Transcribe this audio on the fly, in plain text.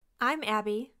I'm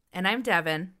Abby, And I'm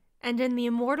Devin. and in the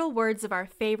immortal words of our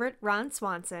favorite Ron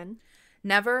Swanson,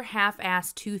 Never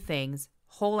half-ass two things,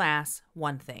 whole-ass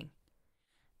one thing.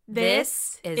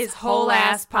 this is Whole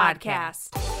Ass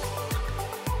Podcast.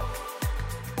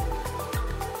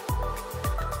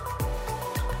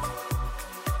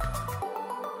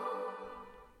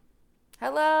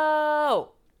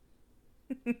 Hello!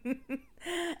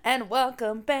 And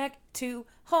welcome back to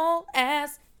Whole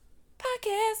Ass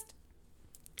Podcast.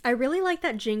 I really like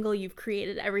that jingle you've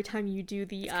created every time you do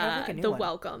the kind of like a new the one.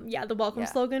 welcome. Yeah, the welcome Yeah.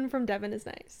 slogan from Devin is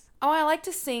nice. Oh, I like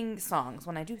to sing songs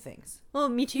when I do things. Well,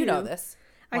 me too. You know this.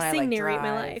 I When sing like, narrate my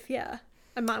drive. life. Yeah,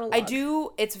 a monologue. I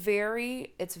do. It's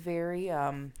very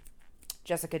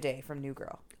Jessica Day from New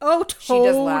Girl. Oh, totally. She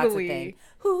does lots of things.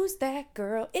 Who's that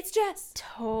girl? It's Jess.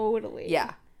 Totally.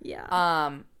 Yeah. Yeah.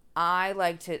 I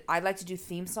like to do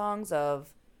theme songs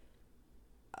of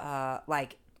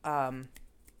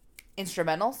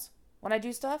instrumentals when I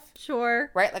do stuff.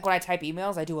 Sure. Right? Like when I type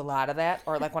emails, I do a lot of that.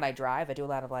 Or like when I drive, I do a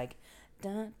lot of like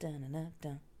dun dun dun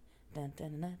dun dun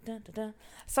dun dun dun dun dun.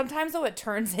 Sometimes though it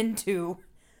turns into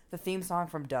the theme song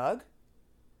from Doug.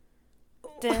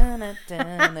 And I'm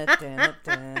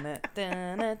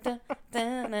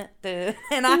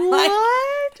like,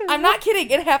 What? I'm not kidding.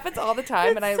 It happens all the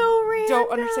time, and I so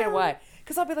don't understand random. why.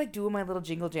 Because I'll be like doing my little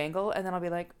jingle jangle, and then I'll be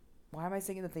like, why am I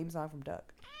singing the theme song from Doug?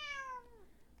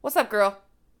 What's up, girl?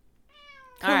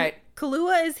 All right.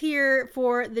 Kahlua is here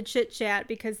for the chit chat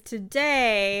because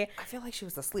today I feel like she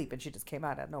was asleep, and she just came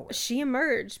out of nowhere. she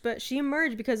emerged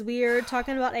because we are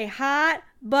talking about a hot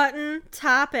button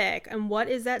topic. And what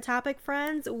is that topic,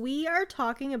 friends? We are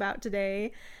talking about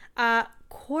today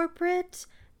corporate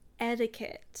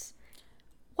etiquette.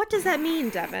 What does that mean,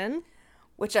 Devin?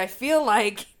 Which I feel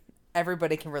like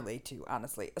everybody can relate to,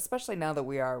 honestly, especially now that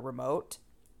we are remote.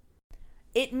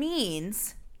 It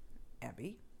means,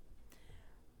 Abby.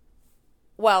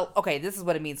 Well, okay, this is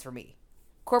what it means for me.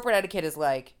 Corporate etiquette is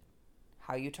like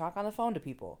how you talk on the phone to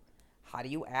people. How do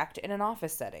you act in an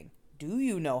office setting? Do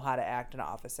you know how to act in an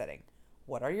office setting?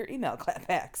 What are your email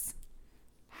clapbacks?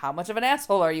 How much of an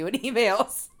asshole are you in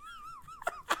emails?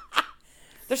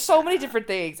 There's so many different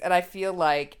things, and I feel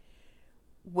like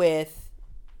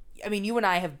you and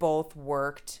I have both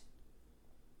worked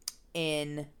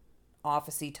in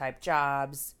office-y type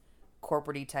jobs,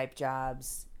 corporate-y type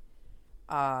jobs,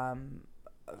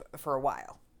 for a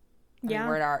while. Yeah.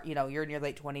 We're in our, you're in your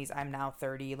late 20s. I'm now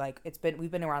 30. Like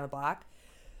we've been around the block.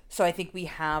 So I think we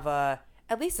have at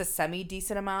least a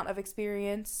semi-decent amount of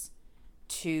experience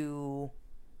to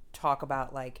talk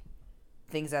about like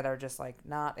things that are just like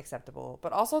not acceptable,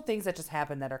 but also things that just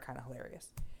happen that are kind of hilarious.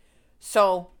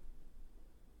 So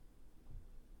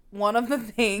one of the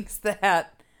things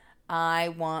that I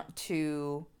want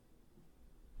to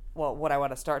what I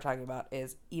want to start talking about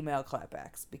is email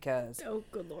clapbacks, because Oh,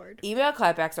 good Lord. email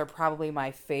clapbacks are probably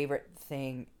my favorite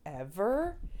thing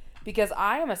ever, because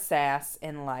I am a sass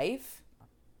in life.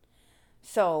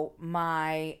 So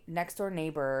my next door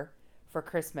neighbor for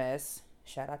Christmas,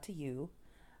 shout out to you,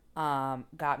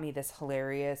 got me this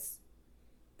hilarious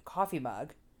coffee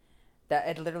mug that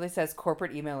it literally says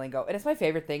corporate email lingo. And it's my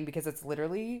favorite thing because it's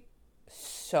literally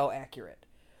so accurate.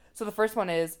 So the first one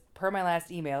is, per my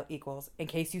last email equals, in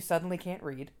case you suddenly can't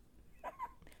read.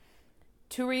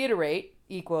 To reiterate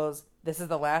equals, this is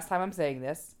the last time I'm saying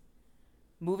this.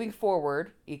 Moving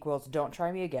forward equals, don't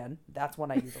try me again. That's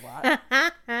one I use a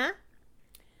lot.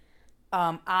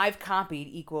 I've copied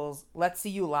equals, let's see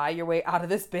you lie your way out of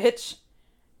this bitch.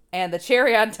 And the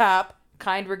cherry on top,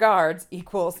 kind regards,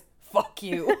 equals, fuck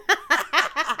you.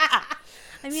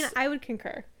 I mean, I would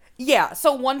concur. Yeah,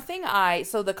 so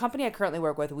so the company I currently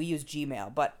work with, we use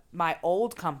Gmail, but my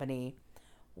old company,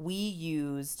 we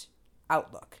used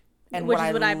Outlook. And Which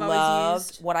is what I've always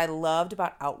used. What I loved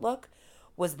about Outlook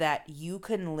was that you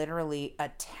can literally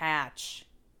attach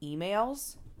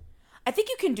emails. I think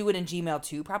you can do it in Gmail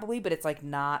too, probably, but it's like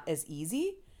not as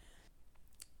easy.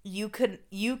 You can,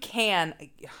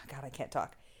 God, I can't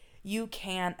talk. You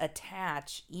can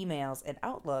attach emails in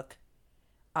Outlook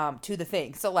to the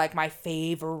thing. So like my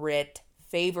favorite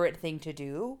thing to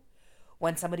do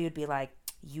when somebody would be like,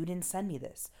 you didn't send me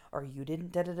this, or you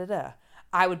didn't da-da-da-da,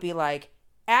 I would be like,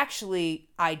 actually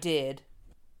I did.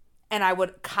 And I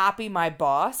would copy my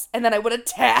boss, and then I would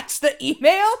attach the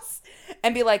emails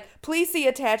and be like, please see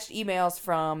attached emails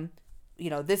from,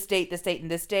 this date,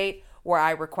 and this date, where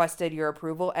I requested your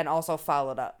approval, and also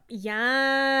followed up.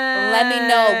 Yeah. Let me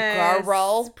know,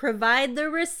 girl. Provide the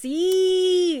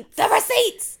receipts. The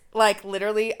receipts! Like,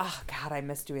 literally, oh, God, I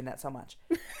miss doing that so much.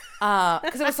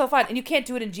 Because it was so fun. And you can't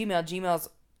do it in Gmail. Gmail's,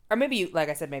 or maybe you, like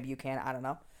I said, maybe you can, I don't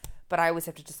know. but I always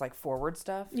have to just like forward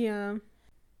stuff. Yeah.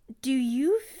 Do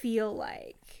you feel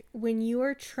like when you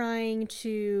are trying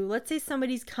to, let's say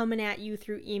somebody's coming at you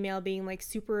through email being like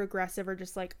super aggressive or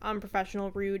just like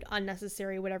unprofessional, rude,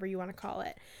 unnecessary, whatever you want to call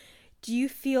it, do you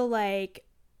feel like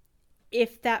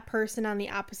if that person on the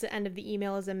opposite end of the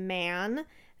email is a man,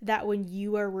 that when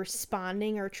you are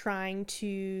responding or trying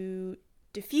to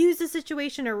diffuse the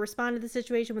situation or respond to the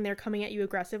situation when they're coming at you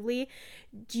aggressively,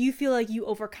 do you feel like you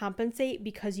overcompensate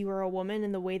because you are a woman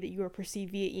and the way that you are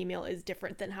perceived via email is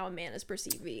different than how a man is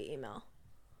perceived via email?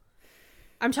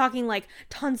 I'm talking like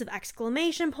tons of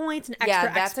exclamation points and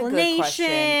extra that's explanation, a good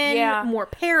question. Yeah. more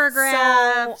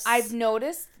paragraphs. So I've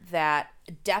noticed that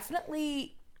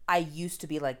definitely I used to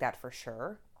be like that for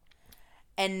sure.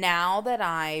 And now that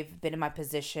I've been in my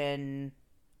position,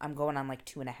 I'm going on like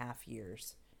 2.5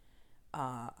 years.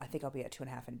 I think I'll be at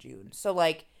 2.5 in June. So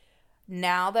like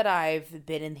now that I've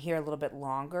been in here a little bit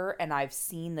longer and I've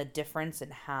seen the difference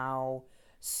in how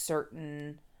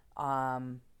certain,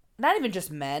 not even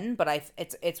just men, but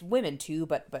it's women too.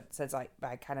 But since I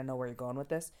kind of know where you're going with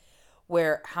this,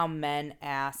 where how men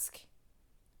ask,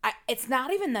 it's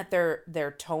not even that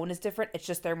their tone is different. It's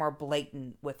just they're more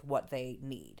blatant with what they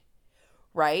need,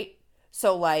 right?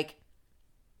 So like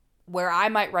where I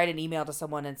might write an email to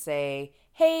someone and say,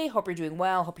 hey, hope you're doing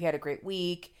well. Hope you had a great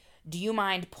week. Do you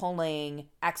mind pulling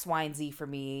X, Y, and Z for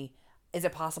me? Is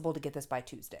it possible to get this by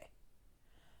Tuesday?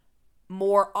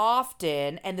 More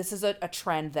often, and this is a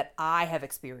trend that I have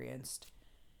experienced,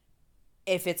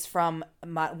 if it's from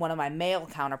one of my male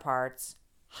counterparts,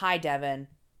 hi, Devin,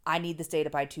 I need this data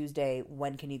by Tuesday.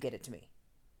 When can you get it to me?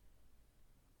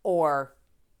 Or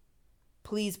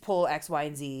please pull X, Y,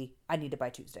 and Z. I need it by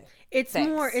Tuesday. It's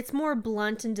Thanks. more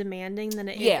blunt and demanding than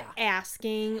it is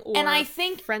asking or and I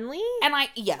think, friendly. And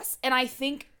I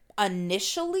think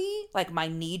initially, like my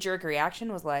knee-jerk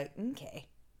reaction was like, okay,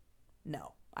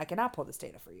 no, I cannot pull this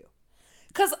data for you.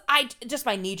 Because just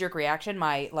my knee-jerk reaction,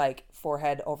 my like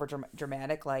forehead over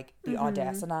dramatic, like the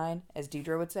audacinine, as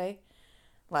Deidre would say.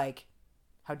 Like,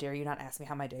 how dare you not ask me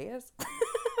how my day is?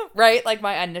 Right? Like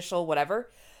my initial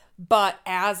whatever. But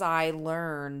as I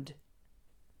learned,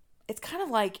 it's kind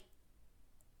of like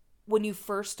when you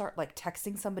first start like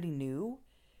texting somebody new,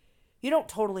 you don't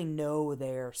totally know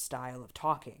their style of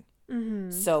talking.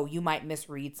 Mm-hmm. So you might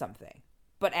misread something.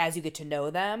 But as you get to know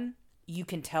them, you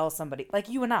can tell somebody, like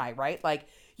you and I, right? Like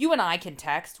you and I can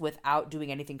text without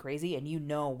doing anything crazy and you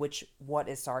know what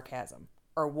is sarcasm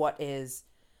or what is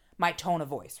my tone of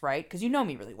voice, right? Because you know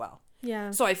me really well. Yeah.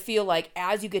 So I feel like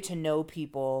as you get to know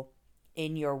people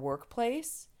in your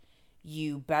workplace,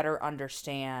 you better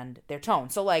understand their tone.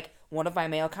 So like one of my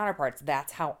male counterparts,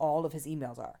 that's how all of his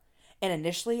emails are. And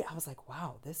initially I was like,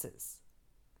 wow, this is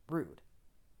rude.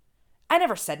 I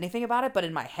never said anything about it, but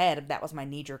in my head, that was my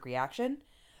knee-jerk reaction.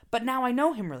 But now I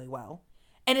know him really well.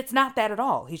 And it's not that at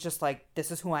all. He's just like,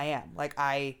 this is who I am.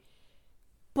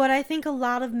 But I think a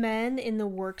lot of men in the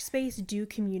workspace do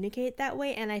communicate that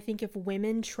way. And I think if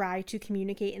women try to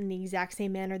communicate in the exact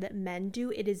same manner that men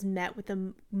do, it is met with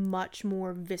a much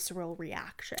more visceral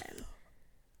reaction.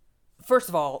 First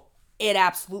of all, it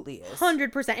absolutely is.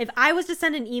 100%. If I was to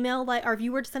send an email or if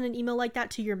you were to send an email like that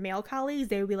to your male colleagues,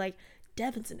 they would be like,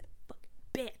 Devin's a fucking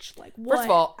bitch. Like, what? First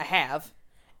of all, I have.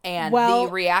 And the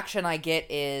reaction I get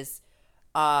is,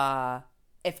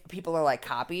 if people are like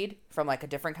copied from like a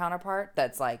different counterpart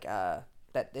that's like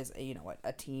that is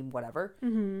a team whatever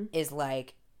is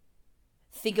like,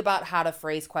 think about how to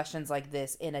phrase questions like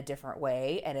this in a different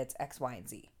way and it's X, Y, and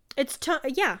Z.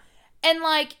 Yeah. And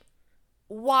like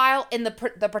while in the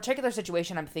particular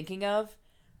situation I'm thinking of,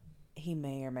 he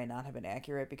may or may not have been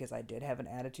accurate because I did have an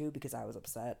attitude because I was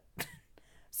upset.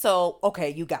 So okay,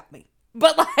 you got me.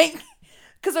 But like,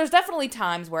 because there's definitely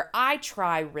times where I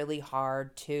try really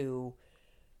hard to,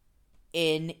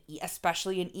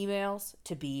 especially in emails,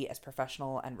 to be as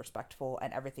professional and respectful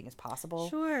and everything as possible.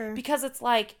 Sure. Because it's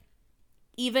like,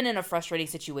 even in a frustrating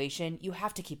situation, you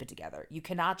have to keep it together. You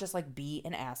cannot just like be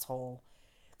an asshole.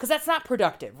 Because that's not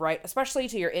productive, right? Especially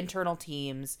to your internal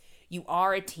teams. You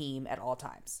are a team at all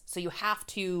times. So you have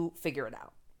to figure it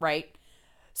out, right?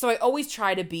 So I always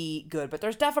try to be good. But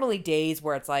there's definitely days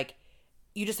where it's like,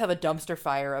 you just have a dumpster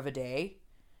fire of a day.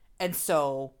 And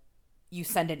so you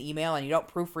send an email and you don't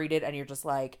proofread it and you're just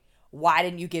like, why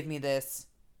didn't you give me this?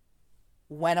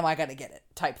 When am I going to get it?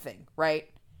 Type thing, right?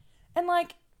 And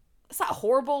like, it's not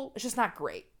horrible. It's just not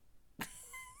great.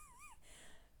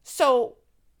 So,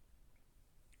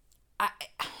 I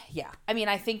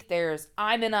think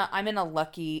I'm in a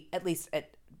lucky, at least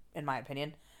in my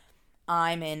opinion,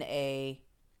 I'm in a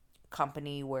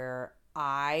company where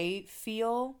I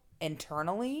feel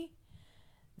internally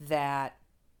that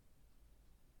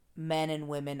men and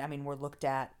women, I mean, we're looked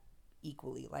at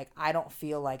equally. Like, I don't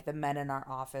feel like the men in our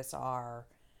office are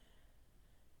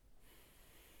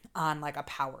on like a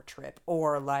power trip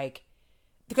or like,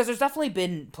 because there's definitely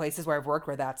been places where I've worked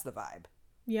where that's the vibe.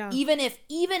 Yeah. Even if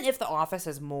the office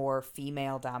is more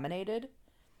female dominated,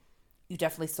 you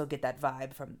definitely still get that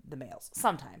vibe from the males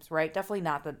sometimes, right? Definitely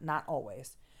not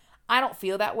always. I don't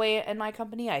feel that way in my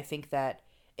company. I think that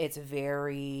it's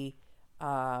very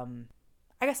I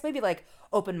guess maybe like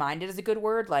open-minded is a good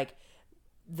word. Like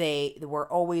they were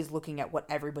always looking at what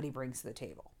everybody brings to the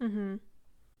table. Mm-hmm.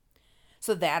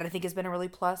 So that I think has been a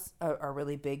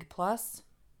really big plus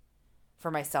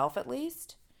for myself at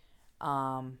least.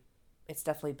 It's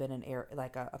definitely been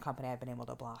a company I've been able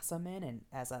to blossom in and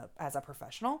as a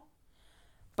professional.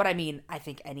 But I mean, I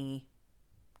think any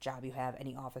job you have,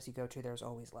 any office you go to, there's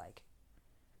always like,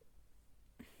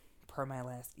 per my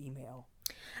last email.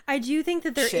 I do think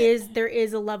that there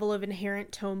is a level of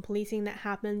inherent tone policing that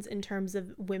happens in terms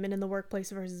of women in the workplace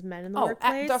versus men in the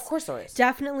workplace. Of course there is.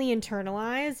 Definitely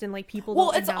internalized, and like people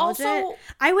don't acknowledge it.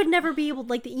 I would never be able,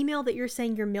 like the email that you're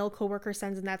saying your male coworker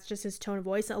sends, and that's just his tone of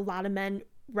voice. A lot of men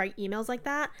write emails like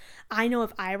that. I know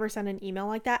if I ever sent an email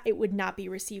like that, it would not be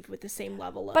received with the same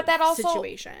level of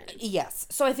situation. Yes.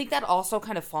 So I think that also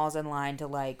kind of falls in line to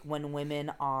like when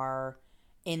women are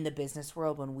in the business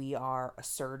world, when we are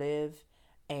assertive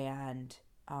and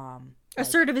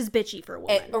assertive is bitchy for a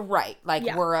woman. Right. Like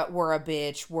we're a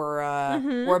bitch,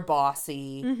 we're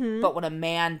bossy. Mm-hmm. But when a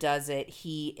man does it,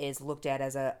 he is looked at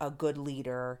as a good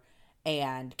leader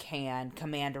and can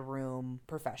command a room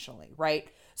professionally, right?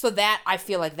 So that, I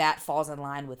feel like that falls in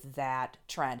line with that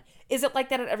trend. Is it like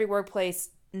that at every workplace?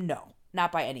 No,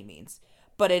 not by any means.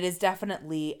 But it is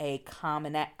definitely a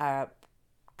commonality?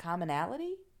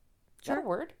 Is that a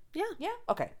word? Yeah. Yeah?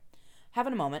 Okay.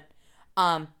 Having a moment.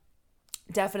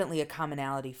 Definitely a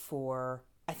commonality for,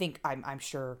 I think, I'm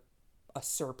sure a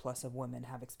surplus of women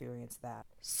have experienced that.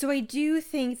 So I do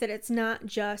think that it's not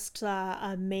just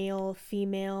a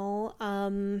male-female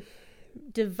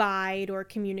divide or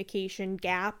communication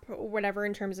gap or whatever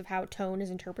in terms of how tone is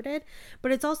interpreted,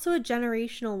 but it's also a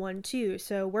generational one too.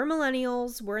 So we're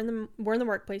millennials, we're in the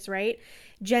workplace, right?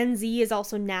 Gen Z is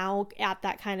also now at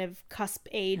that kind of cusp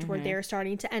age where they're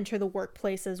starting to enter the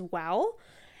workplace as well.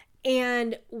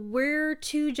 And we're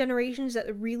two generations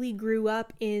that really grew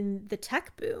up in the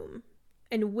tech boom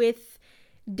and with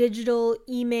digital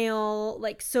email,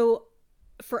 like, so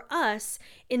for us,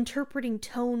 interpreting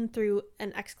tone through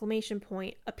an exclamation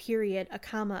point, a period, a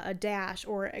comma, a dash,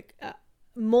 or a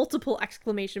multiple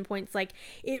exclamation points, like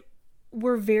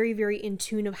we're very, very in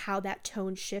tune of how that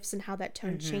tone shifts and how that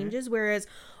tone changes. Whereas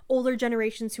older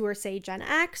generations who are, say, Gen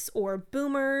X or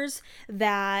boomers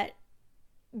that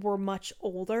were much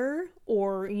older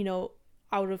or, you know,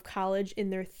 out of college in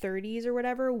their 30s or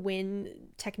whatever, when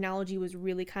technology was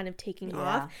really kind of taking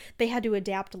off, they had to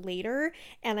adapt later.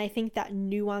 And I think that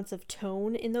nuance of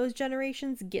tone in those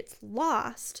generations gets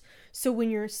lost. So when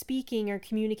you're speaking or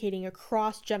communicating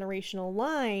across generational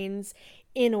lines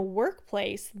in a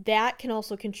workplace, that can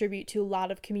also contribute to a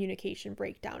lot of communication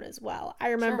breakdown as well. I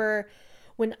remember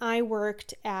when I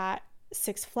worked at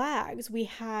Six Flags, we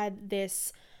had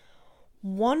this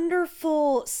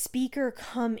wonderful speaker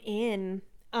come in,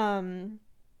 and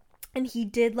he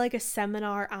did like a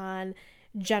seminar on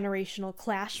generational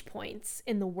clash points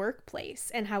in the workplace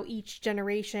and how each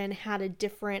generation had a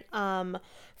different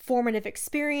formative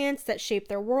experience that shaped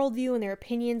their worldview and their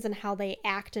opinions and how they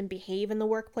act and behave in the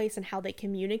workplace and how they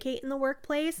communicate in the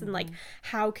workplace. And like,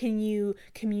 how can you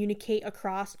communicate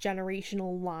across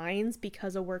generational lines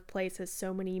because a workplace has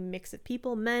so many mix of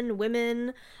people, men,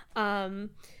 women,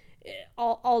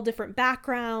 all different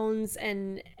backgrounds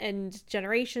and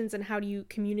generations, and how do you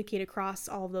communicate across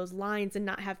all of those lines and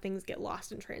not have things get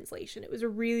lost in translation. It was a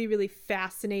really, really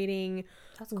fascinating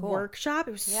workshop.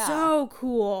 It was so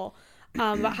cool.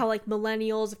 About how like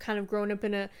millennials have kind of grown up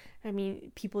in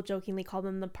people jokingly call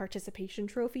them the participation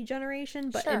trophy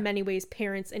generation, but in many ways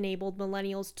parents enabled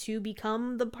millennials to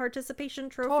become the participation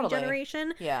trophy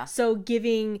generation. Yeah. So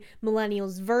giving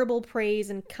millennials verbal praise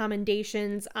and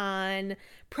commendations on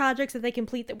projects that they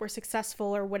complete that were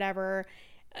successful or whatever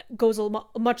goes a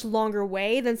much longer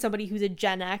way than somebody who's a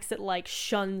Gen X that like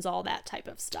shuns all that type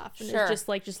of stuff and is just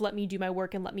like, just let me do my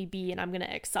work and let me be, and I'm gonna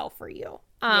excel for you.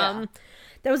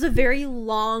 That was a very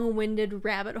long-winded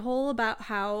rabbit hole about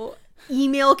how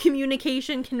email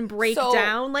communication can break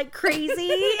down like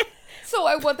crazy. So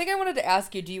one thing I wanted to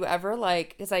ask you, do you ever like,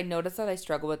 because I noticed that I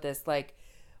struggle with this, like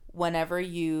whenever if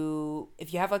you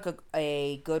have like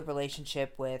a good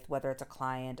relationship with, whether it's a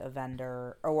client, a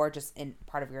vendor, or just in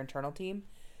part of your internal team,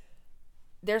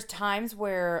 there's times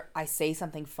where I say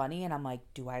something funny and I'm like,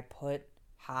 do I put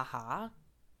haha?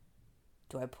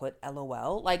 Do I put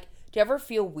LOL? Like, do you ever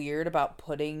feel weird about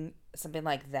putting something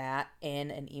like that in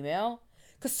an email?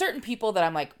 Because certain people that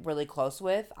I'm like really close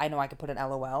with, I know I could put an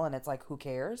LOL and it's like, who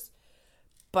cares?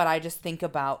 But I just think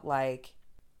about like,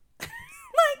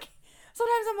 like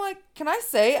sometimes I'm like, can I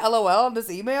say LOL in this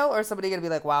email? Or is somebody going to be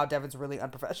like, wow, Devin's really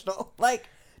unprofessional? Like,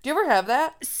 do you ever have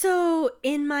that? So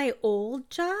in my old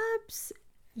jobs,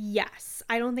 yes.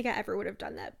 I don't think I ever would have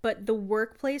done that. But the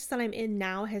workplace that I'm in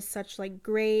now has such like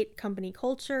great company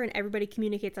culture and everybody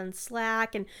communicates on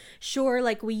Slack. And sure,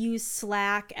 like we use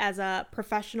Slack as a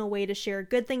professional way to share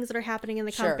good things that are happening in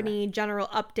the company, general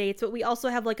updates, but we also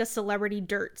have like a celebrity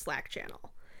dirt Slack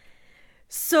channel.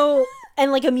 So,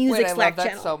 and like a music Slack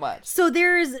channel. I love that so much. So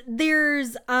there's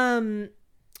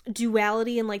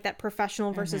duality in like that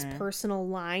professional versus personal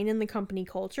line in the company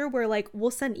culture where like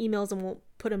we'll send emails and we'll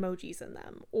put emojis in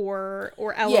them or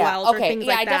LOLs or things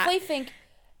like that. I definitely think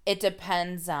it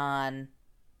depends on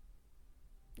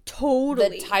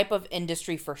totally the type of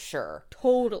industry for sure.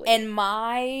 Totally. And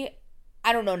I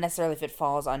don't know necessarily if it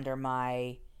falls under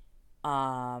my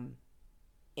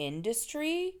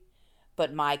industry,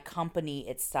 but my company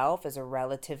itself is a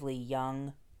relatively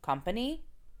young company.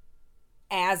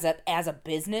 As a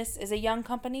business is a young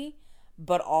company,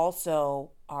 but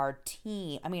also our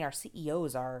team, I mean, our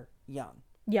CEOs are young.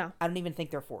 Yeah. I don't even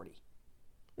think they're 40.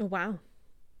 Wow.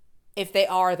 If they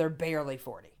are, they're barely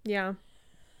 40. Yeah.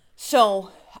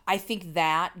 So I think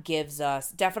that gives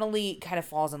us, definitely kind of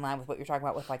falls in line with what you're talking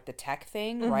about with like the tech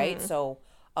thing, right? So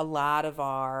a lot of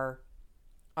our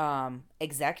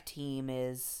exec team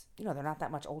is, they're not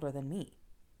that much older than me.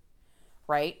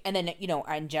 Right? And then,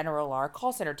 in general, our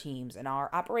call center teams and our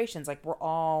operations, like we're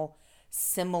all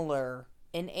similar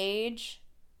in age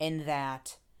in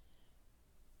that,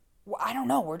 I don't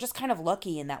know, we're just kind of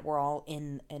lucky in that we're all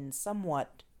in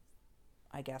somewhat,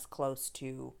 I guess, close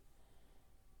to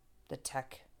the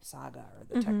tech saga or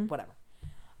the tech, whatever.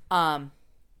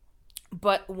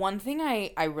 But one thing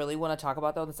I really want to talk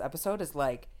about though in this episode is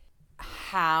like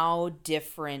how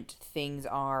different things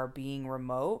are being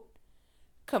remote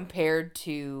compared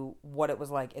to what it was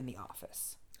like in the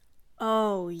office.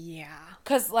 Oh, yeah.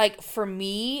 Because, like, for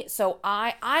me, so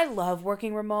I love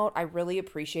working remote. I really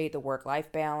appreciate the work-life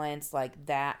balance. Like,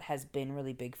 that has been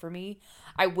really big for me.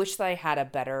 I wish that I had a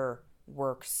better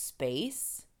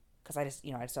workspace because I just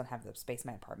don't have the space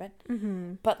in my apartment.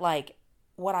 But, like,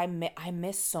 what I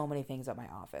miss so many things at my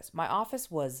office. My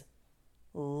office was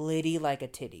litty like a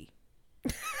titty.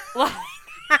 Like,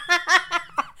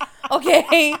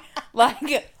 okay?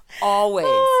 Like, always.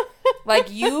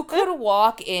 Like, you could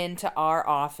walk into our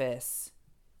office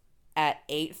at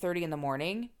 8:30 in the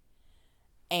morning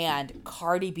and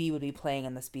Cardi B would be playing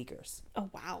in the speakers. Oh,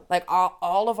 wow. Like,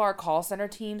 all of our call center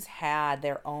teams had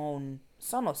their own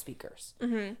Sonos speakers.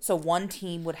 So one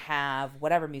team would have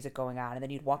whatever music going on, and then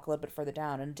you'd walk a little bit further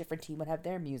down and a different team would have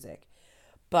their music.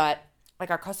 But, like,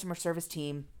 our customer service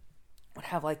team would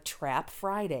have, like, Trap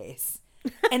Fridays.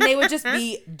 And they would just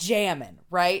be jamming,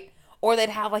 right? Or they'd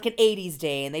have like an 80s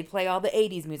day and they'd play all the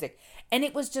 80s music. And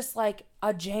it was just like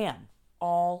a jam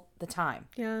all the time.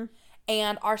 Yeah.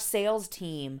 And our sales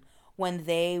team, when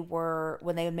they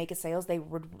would make a sales, they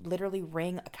would literally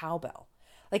ring a cowbell.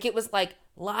 Like it was like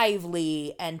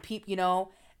lively and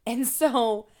And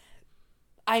so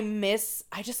I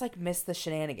just like miss the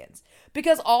shenanigans.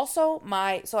 Because also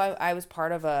I was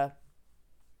part of a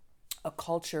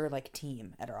culture like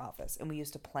team at our office, and we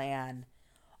used to plan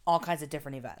all kinds of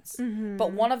different events. But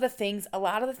a lot of the things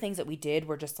that we did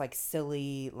were just like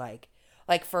silly, like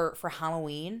for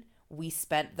Halloween, we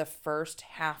spent the first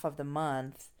half of the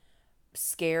month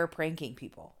pranking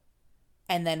people.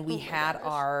 And then we had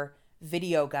our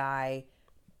video guy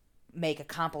make a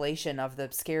compilation of the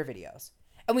scare videos.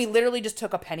 And we literally just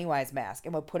took a Pennywise mask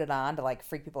and would put it on to like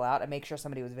freak people out and make sure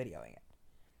somebody was videoing it.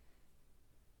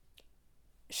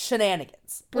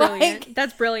 Shenanigans. Brilliant. Like,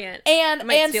 that's brilliant. And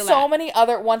so many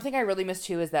other, one thing I really miss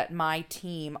too is that my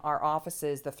team, our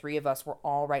offices, the three of us were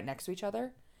all right next to each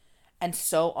other. And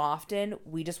so often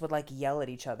we just would like yell at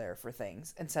each other for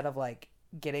things instead of like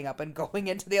getting up and going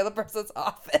into the other person's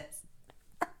office.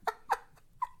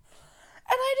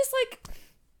 And I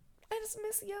just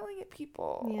miss yelling at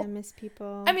people. Yeah, I miss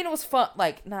people. I mean, it was fun,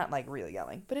 like not like real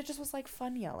yelling, but it just was like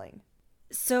fun yelling.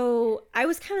 So I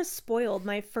was kind of spoiled.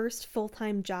 My first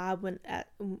full-time job when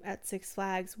at Six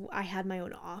Flags, I had my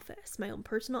own office, my own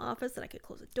personal office that I could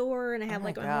close a door and I had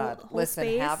like a whole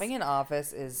space. Having an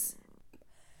office is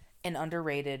an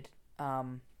underrated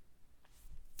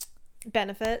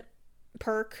benefit,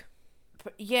 perk.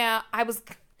 Yeah, I was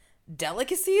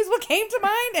delicacy is what came to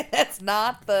mind. And that's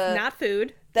not the... Not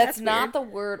food. That's not weird. the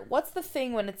word. What's the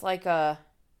thing when it's like a...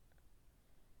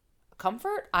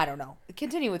 Comfort? I don't know.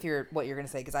 Continue with what you're going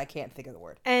to say, because I can't think of the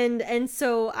word. And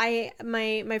so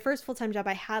my first full-time job,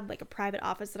 I had like a private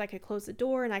office that I could close the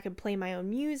door and I could play my own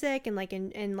music and like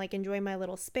and like enjoy my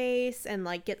little space and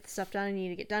like get the stuff done I need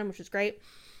to get done, which was great.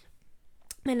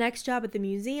 My next job at the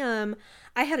museum,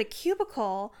 I had a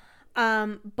cubicle,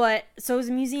 but so it was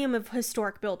a museum of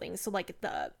historic buildings. So like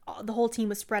the whole team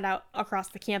was spread out across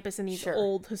the campus in these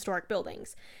old historic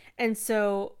buildings. And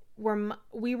so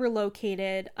we were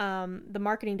located, the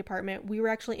marketing department, we were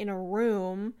actually in a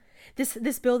room.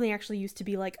 This building actually used to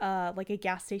be like a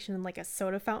gas station and like a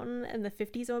soda fountain in the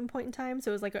 50s at one point in time. So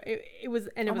it was like it was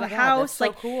a house.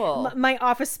 That's so cool. My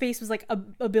office space was like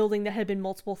a building that had been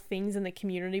multiple things in the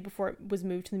community before it was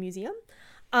moved to the museum.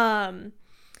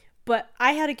 But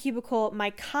I had a cubicle.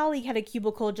 My colleague had a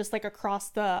cubicle just like across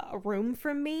the room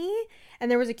from me.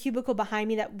 And there was a cubicle behind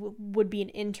me that would be an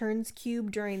intern's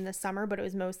cube during the summer, but it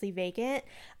was mostly vacant.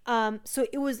 So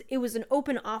it was an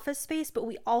open office space, but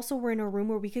we also were in a room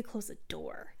where we could close the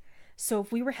door. So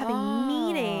if we were having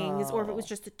meetings or if it was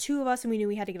just the two of us and we knew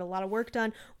we had to get a lot of work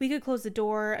done, we could close the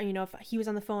door. And, if he was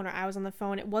on the phone or I was on the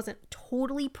phone, it wasn't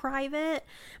totally private,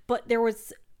 but there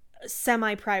was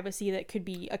semi-privacy that could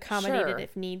be accommodated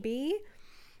if need be.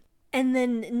 And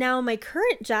then now my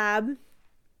current job,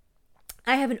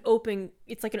 I have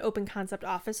it's like an open concept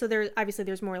office. So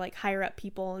there's more like higher up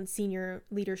people and senior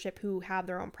leadership who have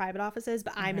their own private offices,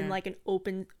 but I'm in like an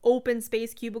open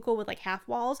space cubicle with like half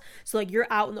walls. So like you're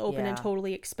out in the open and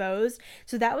totally exposed.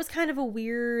 So that was kind of a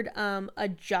weird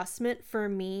adjustment for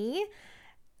me.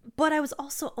 But I was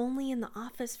also only in the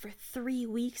office for 3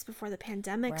 weeks before the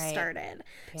pandemic started.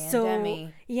 So,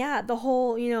 yeah, the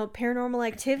whole, paranormal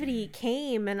activity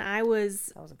came and I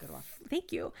was... That was a good one.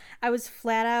 Thank you. I was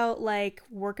flat out, like,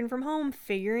 working from home,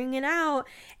 figuring it out.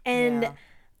 And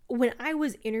when I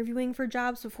was interviewing for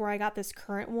jobs before I got this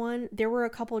current one, there were a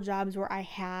couple jobs where I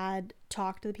had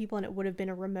talked to the people and it would have been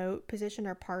a remote position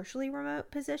or partially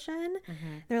remote position.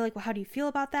 They're like, well, how do you feel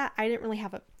about that? I didn't really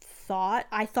have a thought.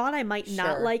 I thought I might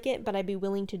not like it, but I'd be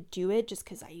willing to do it just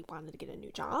because I wanted to get a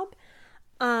new job.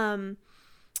 And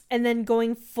then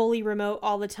going fully remote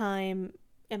all the time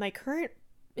at my current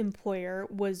employer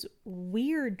was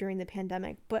weird during the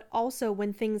pandemic, but also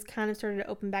when things kind of started to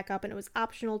open back up and it was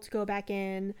optional to go back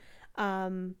in.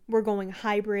 We're going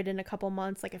hybrid in a couple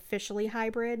months, like officially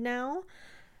hybrid now.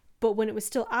 But when it was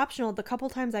still optional, the couple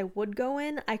times I would go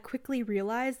in, I quickly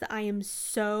realized that I am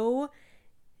so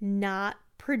not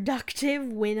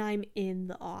productive when I'm in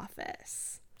the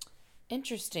office.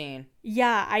 Interesting.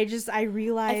 Yeah, I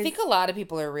realized... I think a lot of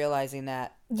people are realizing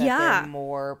that they're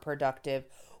more productive.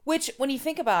 Which, when you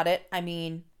think about it, I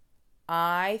mean,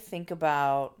 I think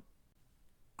about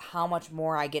how much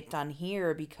more I get done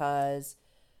here because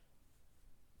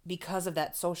of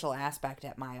that social aspect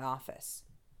at my office.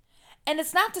 And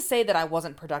it's not to say that I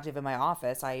wasn't productive in my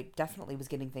office. I definitely was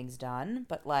getting things done.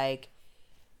 But, like,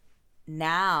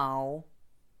 now...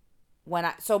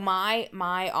 So my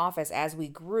office, as we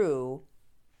grew,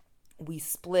 we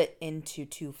split into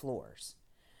 2 floors.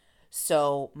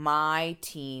 So my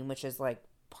team, which is like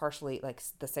partially like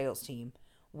the sales team,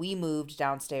 we moved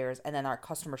downstairs, and then our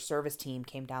customer service team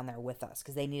came down there with us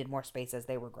because they needed more space as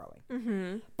they were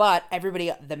growing. But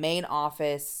everybody, the main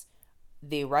office,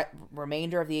 the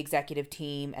remainder of the executive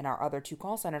team, and our other 2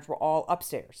 call centers were all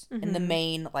upstairs in the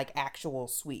main like actual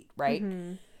suite, right?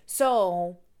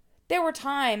 So there were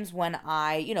times when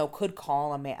I, could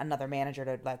call another manager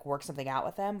to, like, work something out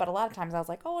with them. But a lot of times I was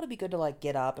like, oh, it'd be good to, like,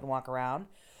 get up and walk around.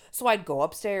 So I'd go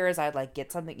upstairs. I'd, like,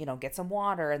 get something, get some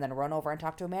water and then run over and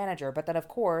talk to a manager. But then, of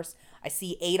course, I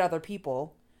see 8 other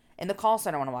people in the call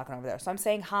center when I'm walking over there. So I'm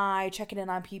saying hi, checking in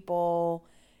on people,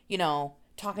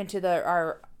 talking to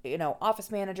our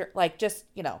office manager. Like, just,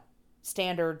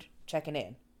 standard checking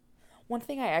in. One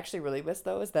thing I actually really miss,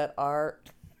 though, is that our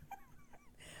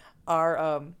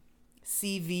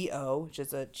CVO, which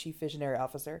is a chief visionary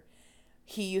officer,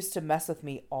 he used to mess with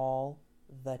me all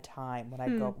the time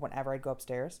whenever I'd go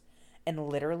upstairs. And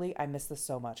literally, I miss this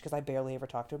so much because I barely ever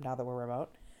talk to him now that we're remote.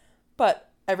 But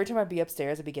every time I'd be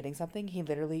upstairs, I'd be getting something,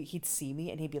 he'd see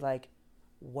me and he'd be like,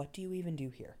 what do you even do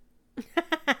here?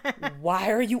 Why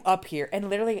are you up here? And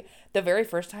literally, the very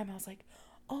first time I was like,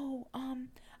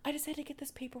 I just had to get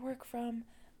this paperwork from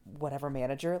whatever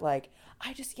manager. Like,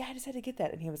 I just had to get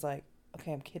that. And he was like,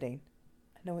 okay, I'm kidding.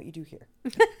 I know what you do here.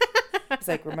 He's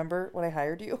like, remember when I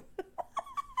hired you?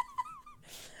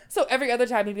 So every other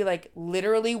time he'd be like,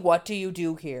 literally, what do you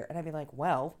do here? And I'd be like,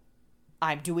 well,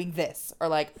 I'm doing this. Or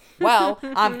like, well,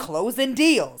 I'm closing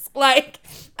deals. Like,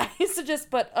 I used to just,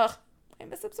 but, I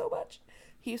miss him so much.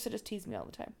 He used to just tease me all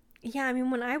the time. Yeah, I mean,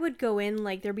 when I would go in,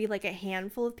 like, there'd be, like, a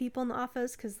handful of people in the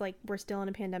office because, like, we're still in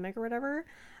a pandemic or whatever.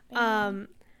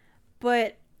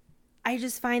 But I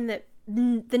just find that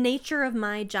the nature of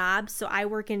my job, so I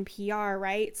work in PR,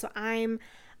 right? So I'm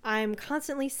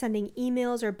constantly sending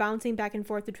emails or bouncing back and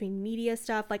forth between media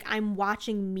stuff. Like, I'm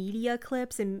watching media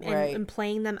clips and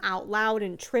playing them out loud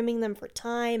and trimming them for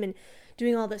time and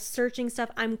doing all this searching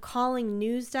stuff. I'm calling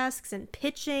news desks and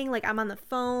pitching. Like, I'm on the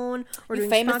phone or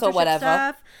doing famous sponsorship or whatever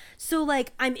stuff. So,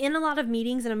 like, I'm in a lot of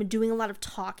meetings and I'm doing a lot of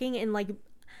talking, and, like,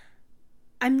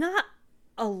 I'm not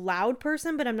a loud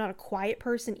person, but I'm not a quiet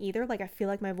person either. Like, I feel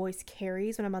like my voice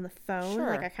carries when I'm on the phone. Sure.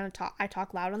 Like, I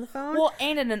talk loud on the phone. Well,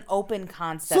 and in an open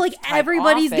concept. So, like,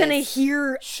 everybody's office. gonna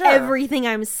hear Sure. everything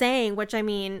I'm saying, which, I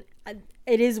mean,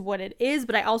 it is what it is,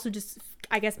 but I also just,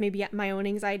 I guess maybe my own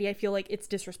anxiety, I feel like it's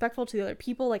disrespectful to the other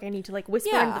people. Like, I need to, like,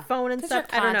 whisper into the phone and stuff.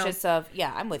 You're I don't know. conscious of,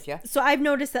 yeah, I'm with you. So I've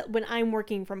noticed that when I'm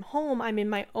working from home, I'm in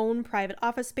my own private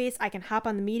office space. I can hop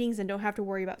on the meetings and don't have to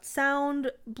worry about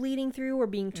sound bleeding through or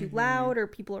being too loud or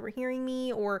people overhearing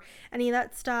me or any of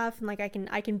that stuff. And, like, I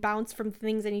can bounce from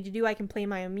things I need to do. I can play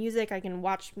my own music. I can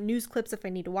watch news clips if I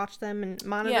need to watch them and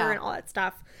monitor and all that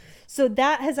stuff. So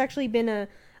that has actually been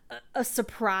a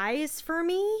surprise for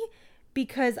me,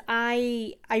 because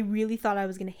I really thought I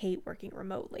was going to hate working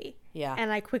remotely. Yeah. And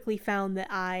I quickly found that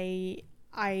I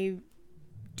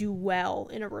do well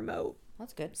in a remote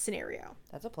That's good. scenario.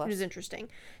 That's a plus. Which is interesting.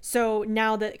 So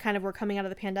now that kind of we're coming out of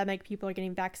the pandemic, people are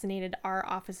getting vaccinated, our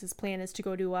office's plan is to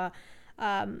go to a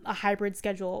hybrid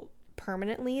schedule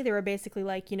permanently. They were basically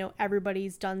like, you know,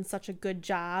 everybody's done such a good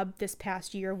job this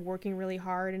past year of working really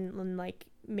hard and like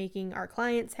making our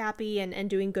clients happy and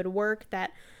doing good work,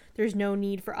 that there's no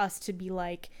need for us to be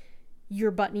like, your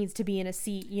butt needs to be in a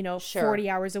seat, you know, 40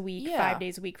 hours a week, 5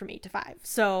 days a week from 8 to 5.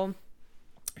 So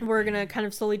we're going to kind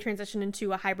of slowly transition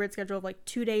into a hybrid schedule of like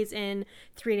 2 days in,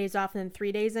 3 days off, and then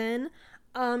 3 days in,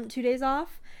 2 days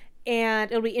off.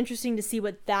 And it'll be interesting to see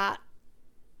what that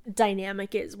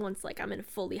dynamic is once, like, I'm in a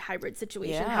fully hybrid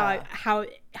situation. Yeah.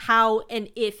 How and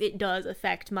if it does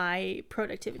affect my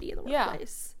productivity in the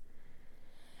workplace.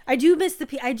 I do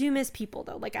miss people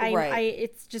though. Like,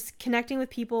 it's just connecting with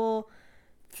people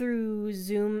through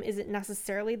Zoom isn't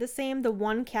necessarily the same. The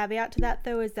one caveat to that,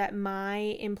 though, is that my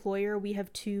employer, we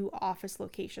have 2 office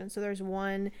locations. So there's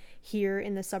one here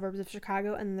in the suburbs of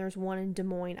Chicago, and then there's one in Des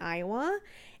Moines, Iowa.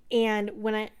 And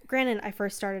when I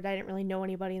first started, I didn't really know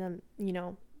anybody, and then, you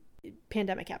know,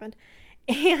 pandemic happened.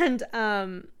 And,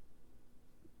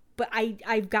 but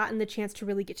I've gotten the chance to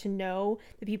really get to know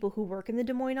the people who work in the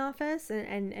Des Moines office,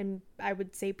 and I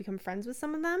would say become friends with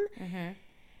some of them. Mm-hmm.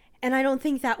 And I don't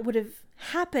think that would have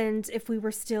happened if we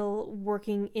were still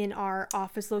working in our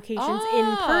office locations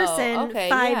in person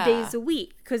 5 days a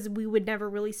week, because we would never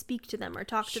really speak to them or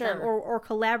talk to them or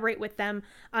collaborate with them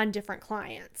on different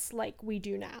clients like we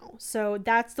do now. So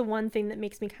that's the one thing that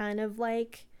makes me kind of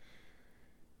like,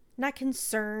 not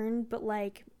concerned, but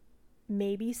like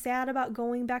maybe sad about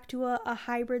going back to a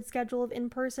hybrid schedule of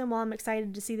in-person. While I'm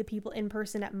excited to see the people in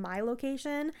person at my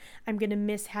location, I'm going to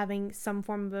miss having some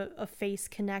form of a face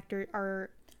connect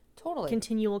or totally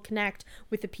continual connect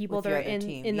with the people that are in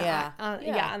the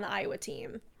on the Iowa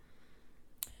team.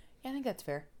 Yeah, I think that's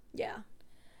fair. Yeah.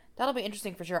 That'll be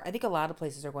interesting for sure. I think a lot of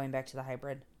places are going back to the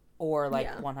hybrid or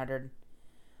like 100.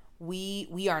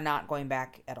 We are not going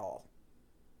back at all.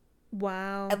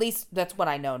 Wow. At least that's what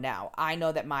I know now. I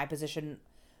know that my position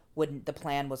the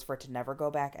plan was for it to never go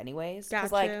back anyways.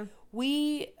 Gotcha. Like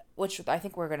which I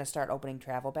think we're going to start opening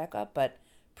travel back up, but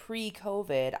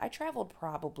pre-COVID, I traveled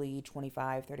probably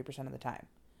 25-30% of the time.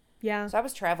 Yeah. So I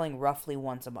was traveling roughly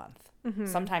once a month,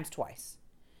 sometimes twice.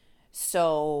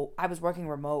 So I was working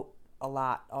remote a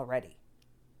lot already.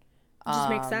 It just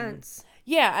makes sense.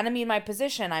 Yeah, and I mean my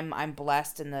position, I'm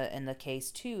blessed in the case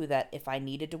too that if I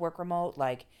needed to work remote,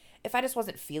 like if I just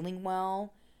wasn't feeling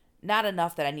well, not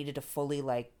enough that I needed to fully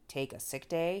like take a sick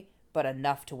day, but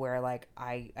enough to where like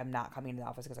I am not coming into the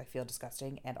office because I feel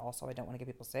disgusting and also I don't want to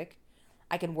get people sick.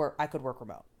 I could work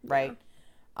remote, right?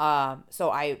 Yeah.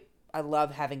 So I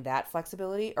love having that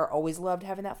flexibility, or always loved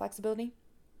having that flexibility.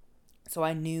 So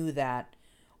I knew that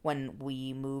when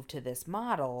we moved to this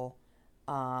model,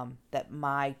 that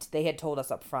they had told us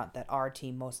up front that our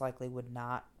team most likely would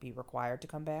not be required to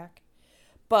come back,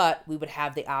 but we would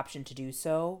have the option to do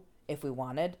so if we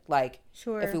wanted. Like,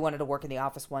 if we wanted to work in the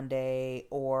office one day,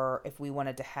 or if we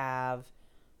wanted to have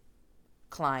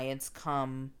clients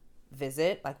come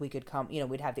visit, like we could come, you know,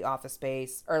 we'd have the office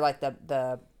space or like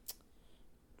the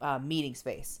meeting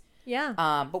space.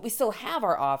 Yeah. But we still have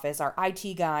our office. Our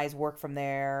IT guys work from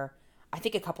there. I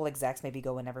think a couple execs maybe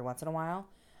go in every once in a while.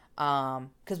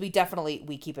 Because we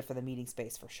keep it for the meeting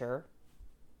space for sure.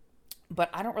 But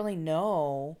I don't really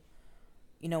know,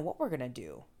 what we're gonna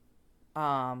do,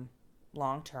 long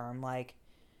term. Like,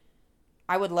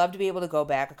 I would love to be able to go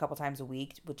back a couple times a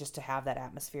week, but just to have that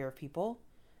atmosphere of people.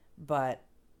 But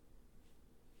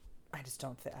I just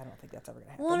don't think that's ever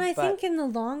gonna happen. Well, and I think in the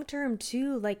long term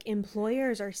too, like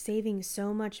employers are saving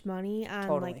so much money on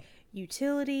Totally. like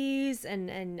utilities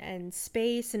and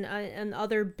space and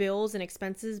other bills and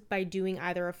expenses by doing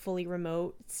either a fully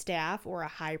remote staff or a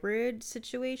hybrid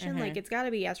situation. Like it's got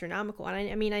to be astronomical.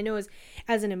 And I mean, I know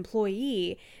as an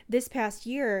employee this past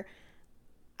year,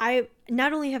 I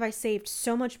not only have I saved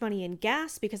so much money in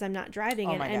gas because I'm not driving,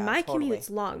 Oh and, my and God, my totally. commute's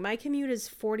long. My commute is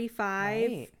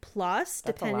 45 Right. plus,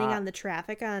 That's a depending lot. on the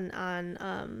traffic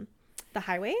on the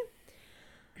highway.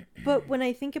 But when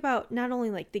I think about not only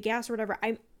like the gas or whatever,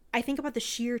 I think about the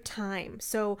sheer time.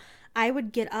 So I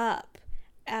would get up,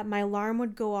 my alarm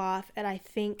would go off at I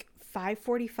think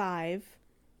 5:45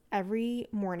 every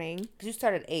morning. Because you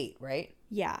start at 8, right?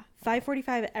 Yeah,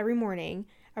 5:45 every morning.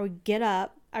 I would get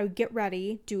up, I would get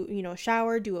ready, do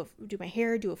shower, do my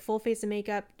hair, do a full face of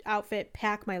makeup, outfit,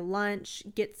 pack my lunch,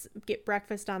 get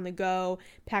breakfast on the go,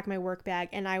 pack my work bag,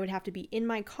 and I would have to be in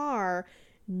my car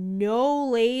no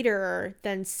later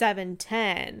than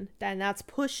 7:10. Then that's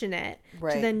pushing it.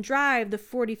 Right. To then drive the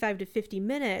 45 to 50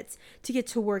 minutes to get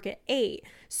to work at 8.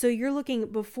 So you're looking,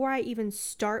 before I even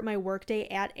start my workday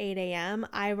at 8 a.m.,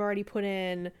 I've already put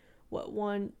in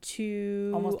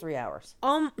almost 3 hours.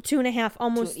 2.5,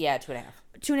 almost 2.5.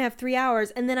 2.5, 3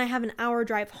 hours, and then I have an hour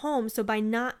drive home. So by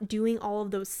not doing all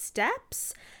of those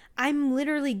steps, I'm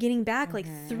literally getting back like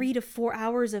 3 to 4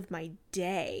 hours of my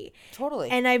day. Totally.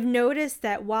 And I've noticed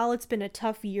that while it's been a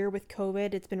tough year with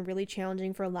COVID, it's been really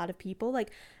challenging for a lot of people.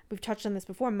 Like we've touched on this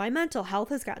before, my mental health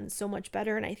has gotten so much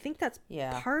better, and I think that's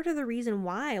part of the reason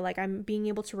why. Like I'm being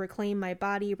able to reclaim my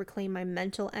body, reclaim my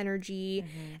mental energy,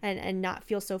 and not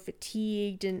feel so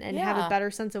fatigued and have a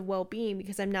better sense of well-being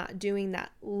because I'm not doing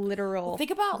that literal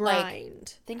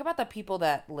grind. Think about the people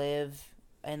that live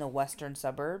in the western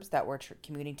suburbs that were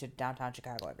commuting to downtown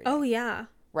Chicago every day. Oh yeah.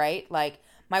 Right? Like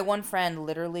my one friend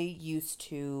literally used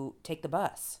to take the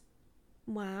bus.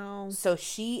 Wow. So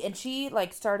she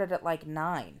like started at like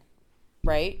 9,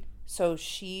 right? So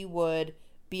she would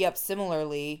be up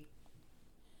similarly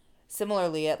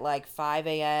at like 5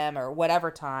 a.m. or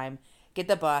whatever time, get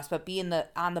the bus, but be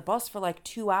on the bus for like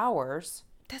 2 hours.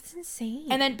 That's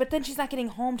insane. But then she's not getting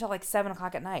home till like 7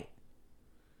 o'clock at night.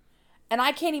 And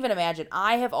I can't even imagine.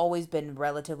 I have always been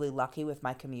relatively lucky with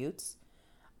my commutes.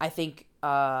 I think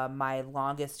my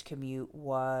longest commute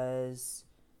was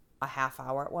a half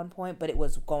hour at one point, but it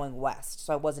was going west.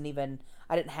 So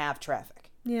I didn't have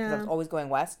traffic. Yeah. I was always going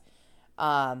west.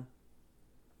 But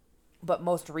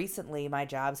most recently, my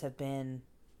jobs have been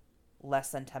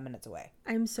less than 10 minutes away.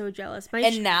 I'm so jealous.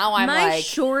 Now I'm like...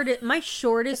 My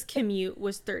shortest commute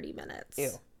was 30 minutes.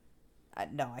 Ew.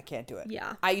 No, I can't do it.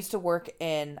 Yeah. I used to work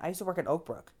in Oak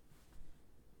Brook.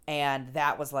 And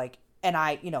that was like... And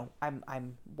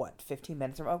I'm what, 15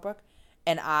 minutes from Oak Brook?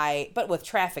 But with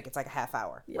traffic, it's like a half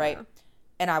hour, right?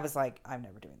 And I was like, I'm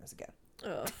never doing this again.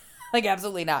 Ugh. Like,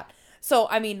 absolutely not. So,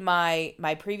 I mean,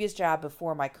 my previous job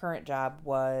before my current job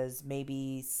was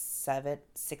maybe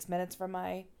 6 minutes from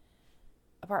my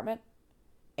apartment.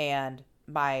 And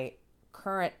my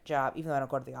current job, even though I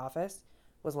don't go to the office,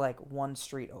 was like one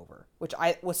street over, which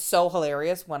was so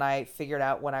hilarious when I figured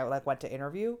out when I like went to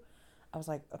interview. I was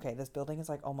like, okay, this building is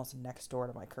like almost next door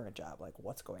to my current job. Like,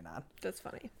 what's going on? That's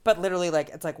funny. But literally, like,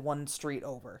 it's like one street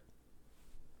over.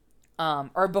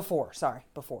 Or before.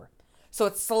 So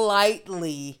it's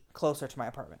slightly closer to my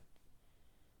apartment.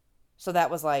 So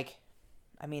that was like,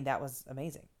 I mean, that was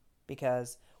amazing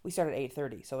because we started at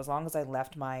 8:30. So as long as I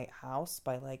left my house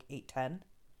by like 8:10,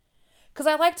 because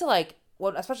I like to like,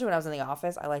 well, especially when I was in the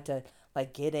office, I like to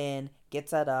like get in, get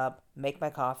set up, make my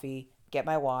coffee, get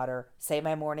my water, say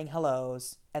my morning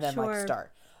hellos, and then like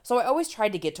start. So I always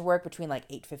tried to get to work between like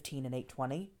 8:15 and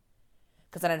 8:20,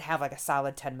 because then I'd have like a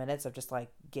solid 10 minutes of just like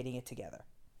getting it together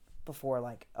before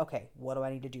like, okay, what do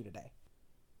I need to do today?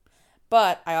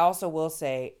 But I also will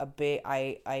say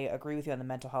I agree with you on the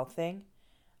mental health thing,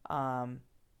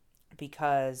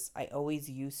 because I always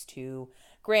used to,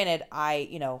 granted,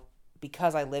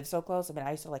 because I live so close, I mean,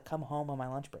 I used to like come home on my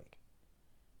lunch break.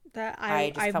 That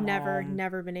I've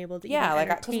never been able to. Yeah, like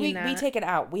because we take it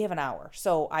out. We have an hour,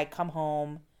 so I come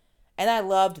home, and I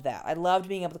loved that. I loved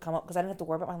being able to come up because I didn't have to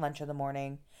worry about my lunch in the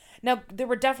morning. Now there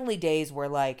were definitely days where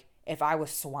like if I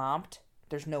was swamped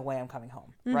there's no way I'm coming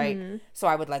home, right? So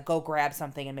I would like go grab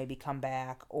something and maybe come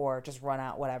back or just run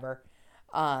out, whatever.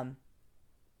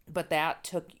 But that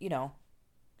took,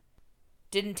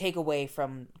 didn't take away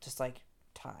from just like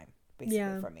time,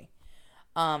 basically, from me.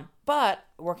 But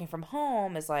working from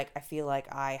home is like, I feel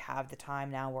like I have the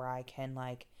time now where I can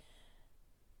like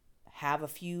have a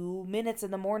few minutes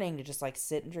in the morning to just like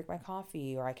sit and drink my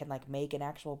coffee, or I can like make an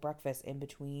actual breakfast in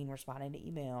between responding to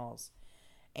emails,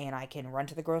 and I can run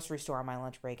to the grocery store on my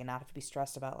lunch break and not have to be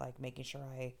stressed about like making sure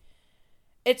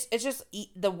it's just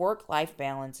the work-life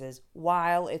balance is,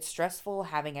 while it's stressful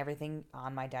having everything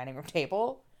on my dining room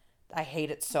table, I hate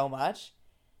it so much.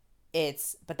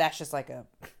 But that's just like an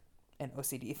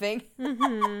OCD thing.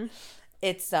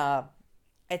 It's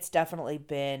definitely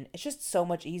been, it's just so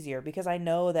much easier because I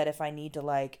know that if I need to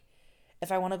like,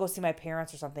 if I want to go see my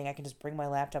parents or something, I can just bring my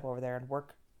laptop over there and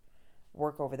work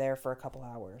over there for a couple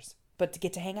hours. But to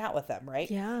get to hang out with them, right?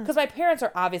 Yeah. Because my parents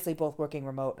are obviously both working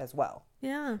remote as well.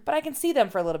 Yeah. But I can see them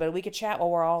for a little bit. We could chat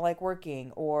while we're all like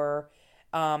working. Or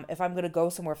if I'm going to go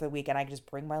somewhere for the weekend, I can just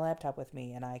bring my laptop with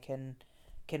me and I can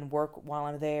work while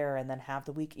I'm there and then have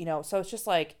the week, So it's just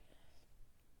like,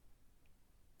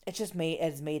 it's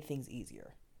made things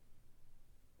easier.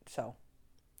 So.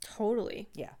 Totally.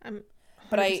 Yeah. I'm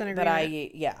 100%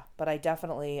 but I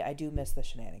do miss the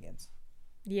shenanigans.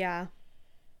 Yeah.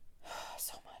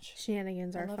 So much.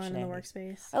 Shenanigans are fun in the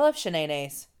workspace. I love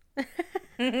shenanigans.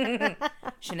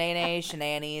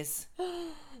 Shenanigans.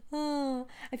 Oh,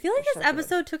 I feel like this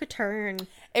episode took a turn.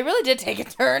 It really did take a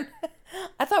turn.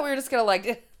 I thought we were just gonna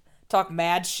like talk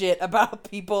mad shit about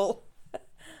people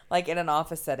like in an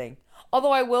office setting.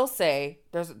 Although I will say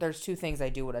there's two things I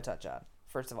do want to touch on.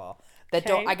 First of all, that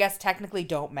I guess technically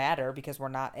don't matter because we're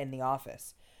not in the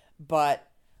office. But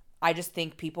I just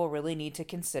think people really need to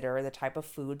consider the type of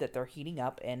food that they're heating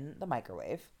up in the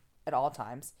microwave at all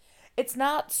times. It's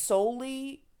not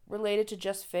solely related to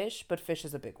just fish, but fish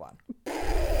is a big one.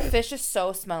 Fish is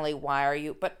so smelly. Why are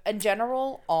you? But in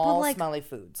general, all smelly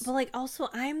foods. But like also,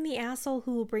 I'm the asshole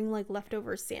who will bring like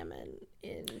leftover salmon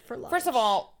in for lunch. First of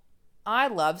all, I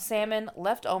love salmon.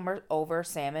 Leftover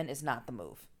salmon is not the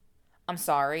move. I'm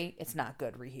sorry, it's not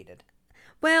good reheated.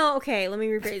 Well, okay, let me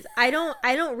rephrase. I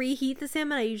don't reheat the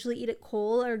salmon. I usually eat it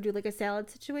cold or do like a salad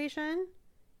situation.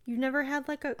 You've never had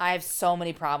like a... I have so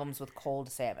many problems with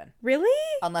cold salmon. Really?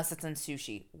 Unless it's in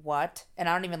sushi. What? And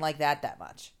I don't even like that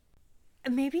much.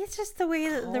 Maybe it's just the way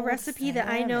that the recipe salmon. that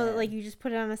I know that like you just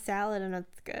put it on a salad and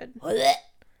it's good.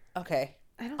 Okay.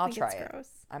 I'll think try it's it. Gross.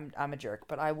 I'm a jerk,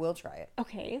 but I will try it.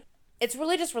 Okay. It's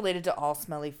really just related to all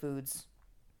smelly foods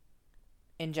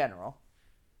in general.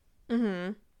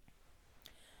 Mm-hmm.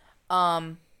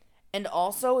 And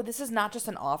also, this is not just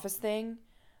an office thing,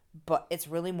 but it's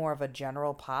really more of a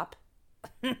general pop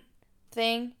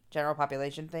thing, general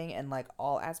population thing, and like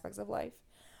all aspects of life.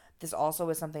 This also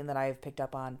is something that I've picked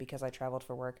up on because I traveled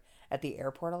for work at the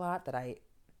airport a lot that I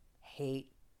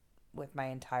hate with my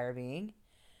entire being,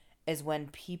 is when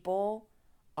people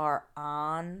are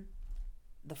on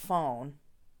the phone,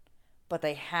 but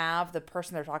they have the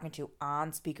person they're talking to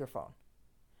on speakerphone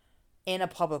in a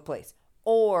public place,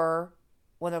 or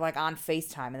when they're like on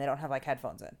FaceTime and they don't have like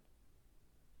headphones in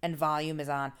and volume is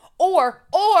on, or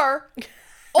wait,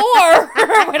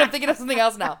 I'm thinking of something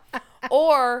else now.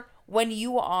 Or when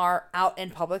you are out in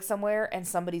public somewhere and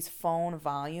somebody's phone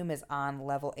volume is on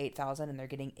level 8,000 and they're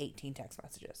getting 18 text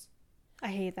messages. I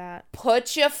hate that.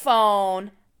 Put your phone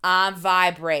on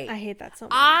vibrate. I hate that so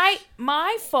much.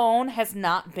 My phone has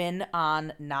not been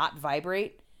on not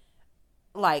vibrate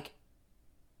like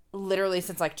literally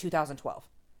since like 2012.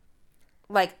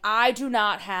 Like, I do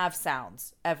not have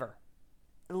sounds ever.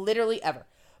 Literally ever.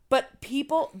 But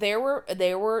people, there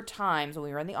were times when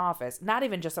we were in the office, not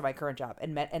even just at my current job,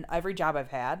 and every job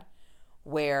I've had,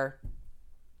 where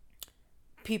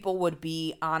people would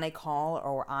be on a call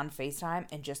or on FaceTime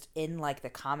and just in like the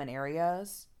common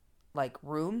areas, like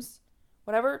rooms,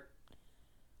 whatever,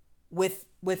 with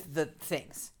the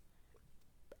things.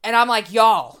 And I'm like,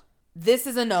 y'all, this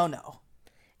is a no-no.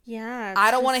 Yeah.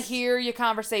 I don't want to hear your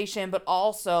conversation, but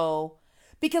also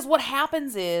because what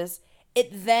happens is it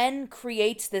then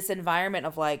creates this environment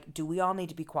of like, do we all need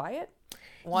to be quiet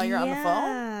while you're on the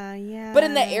phone? Yeah. But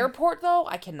in the airport though,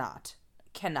 I cannot.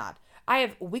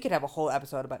 We could have a whole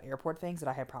episode about airport things that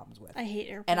I have problems with. I hate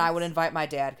airports. And I would invite my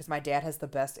dad because my dad has the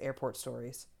best airport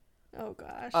stories. Oh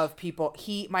gosh. Of people.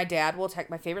 My dad will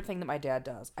my favorite thing that my dad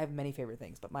does. I have many favorite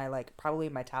things, but probably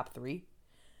my top 3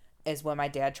 is when my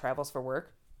dad travels for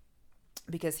work.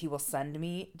 Because he will send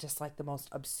me just like the most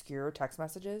obscure text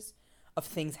messages of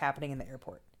things happening in the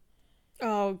airport.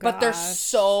 Oh, gosh. But they're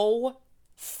so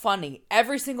funny.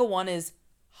 Every single one is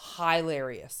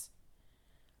hilarious.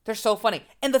 They're so funny.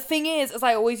 And the thing is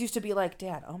I always used to be like,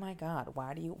 Dad, oh my God,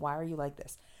 why are you like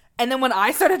this? And then when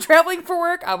I started traveling for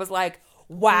work, I was like,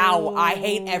 wow, I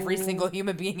hate every single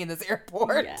human being in this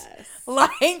airport. Yes.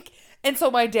 Like, and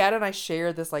so my dad and I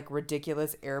share this like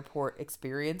ridiculous airport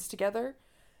experience together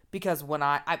because when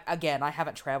I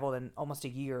haven't traveled in almost a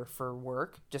year for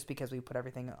work just because we put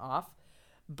everything off.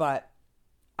 But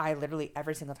I literally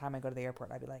every single time I go to the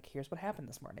airport, I'd be like, here's what happened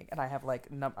this morning. And I have like,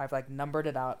 I've like numbered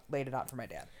it out, laid it out for my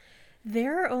dad.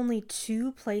 There are only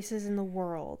 2 places in the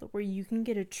world where you can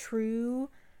get a true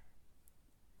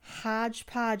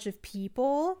hodgepodge of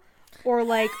people or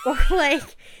like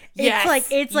Yes.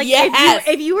 it's like Yes.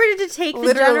 if you were to take the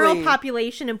Literally. general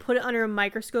population and put it under a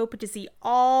microscope to see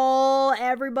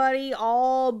everybody,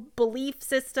 all belief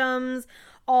systems,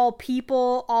 all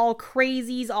people, all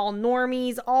crazies, all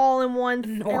normies, all in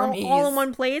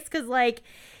one place, because like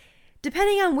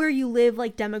depending on where you live,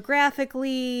 like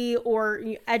demographically or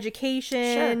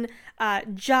education,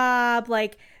 job,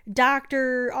 like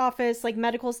doctor office, like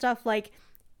medical stuff, like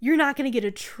you're not going to get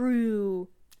a true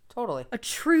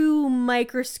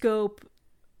microscope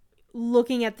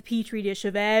looking at the petri dish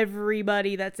of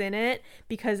everybody that's in it,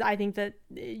 because I think that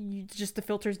just the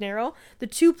filter's narrow. The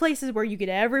 2 places where you get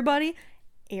everybody,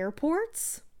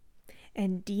 airports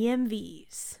and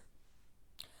DMVs.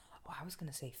 Oh, I was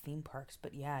going to say theme parks,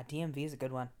 but yeah, DMV is a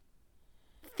good one.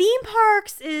 Theme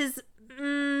parks is...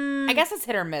 I guess it's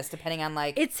hit or miss depending on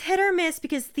like... It's hit or miss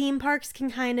because theme parks can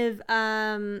kind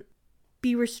of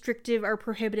be restrictive or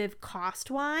prohibitive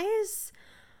cost-wise.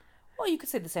 Well, you could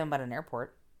say the same about an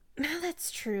airport. No, that's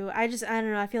true. I don't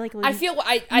know. I feel like I see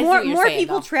what more you're saying,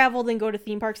 people though. travel than go to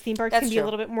theme parks. Theme parks That's can be true. a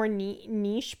little bit more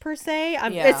niche per se. Yeah.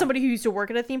 As somebody who used to work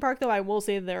at a theme park, though, I will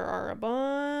say there are a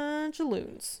bunch of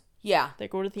loons Yeah. that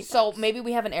go to theme So parks. maybe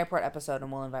we have an airport episode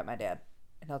and we'll invite my dad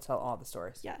and he'll tell all the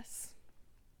stories. Yes.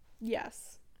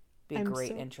 Be a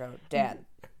great intro. Dad,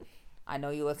 I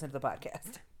know you listen to the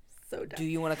podcast. So dumb. Do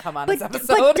you want to come on this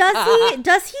episode? But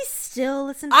does he still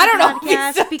listen to I the don't know if he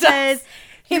podcast? still Because does.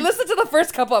 He listened to the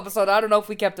first couple episodes. I don't know if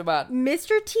we kept him on.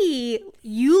 Mr. T,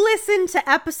 you listened to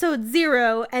episode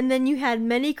 0 and then you had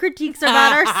many critiques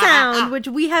about our sound, which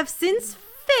we have since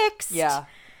fixed. Yeah.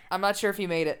 I'm not sure if he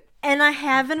made it. And I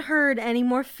haven't heard any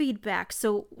more feedback.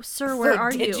 So, sir, where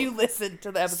are you? Did you listen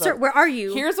to the episode? Sir, where are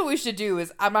you? Here's what we should do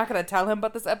is I'm not going to tell him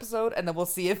about this episode and then we'll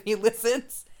see if he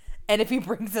listens and if he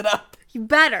brings it up. You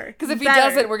better. Because if he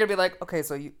doesn't, we're going to be like, okay,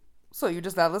 so you're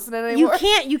just not listening anymore?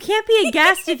 You can't be a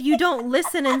guest if you don't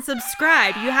listen and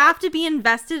subscribe. You have to be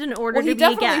invested in order to be a guest.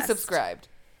 He definitely subscribed.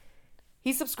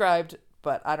 He subscribed,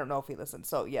 but I don't know if he listened.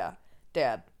 So, yeah.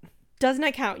 Dad. Doesn't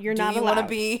that count? You're not allowed.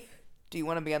 Do you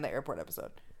want to be on the airport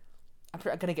episode? I'm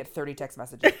going to get 30 text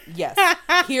messages. Yes.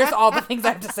 Here's all the things I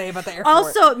have to say about the airport.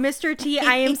 Also, Mr. T,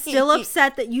 I am still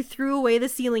upset that you threw away the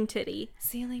ceiling titty.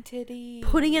 Ceiling titty.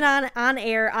 Putting it on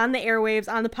air, on the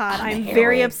airwaves, on the pod. I'm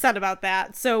very upset about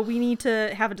that. So we need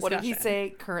to have a discussion. What did he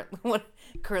say?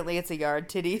 Currently it's a yard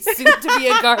titty. Soon to be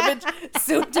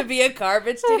a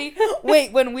garbage titty.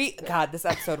 Wait, God, this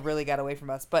episode really got away from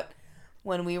us. But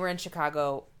when we were in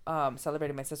Chicago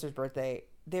celebrating my sister's birthday,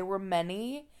 there were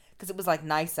many... because it was like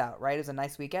nice out, right? It was a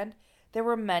nice weekend. There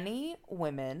were many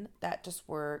women that just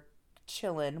were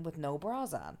chilling with no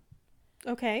bras on.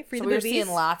 Okay, so we were seeing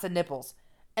lots of nipples.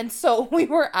 And so we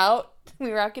were out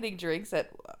getting drinks at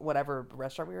whatever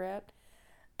restaurant we were at.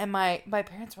 And my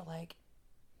parents were like,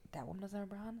 that woman doesn't have a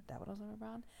bra on? That one doesn't have a bra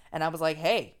on? And I was like,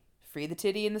 hey, free the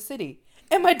titty in the city.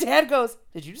 And my dad goes,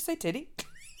 did you just say titty? With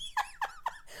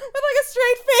like a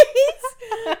straight face.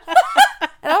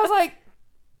 And I was like,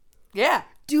 yeah.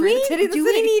 Do we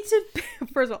need to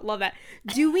first of all, love that.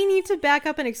 Do we need to back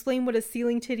up and explain what a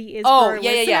ceiling titty is for our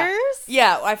listeners?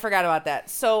 Yeah, I forgot about that.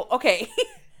 So, okay.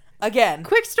 Again.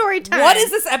 Quick story time. What is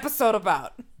this episode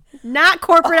about? Not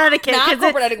corporate etiquette. Not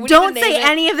corporate etiquette. Don't say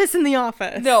any of this in the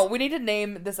office. No, we need to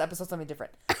name this episode something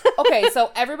different. Okay,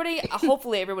 so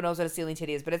hopefully everyone knows what a ceiling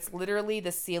titty is, but it's literally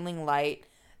the ceiling light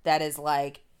that is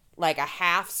like a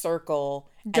half circle,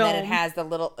 and then it has the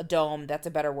little dome, that's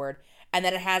a better word, and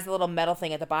then it has the little metal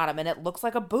thing at the bottom, and it looks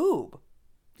like a boob.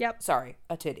 Yep. Sorry,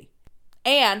 a titty.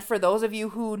 And for those of you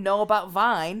who know about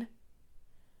Vine...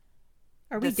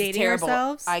 Are we dating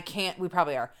ourselves? We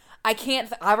probably are.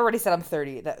 I've already said I'm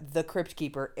 30. The Crypt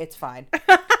Keeper. It's fine.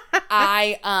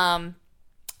 I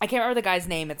can't remember the guy's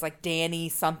name. It's like Danny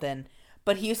something.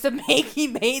 But he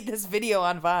made this video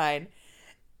on Vine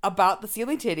about the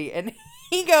ceiling titty. And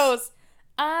he goes,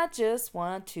 I just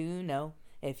want to know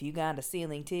if you got a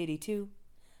ceiling titty too.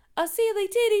 A ceiling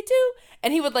titty too.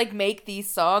 And he would like make these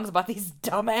songs about these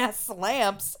dumbass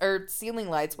lamps or ceiling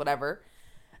lights, whatever.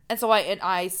 And so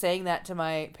I sang that to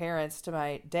my parents, to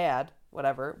my dad,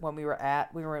 whatever, when we were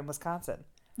in Wisconsin.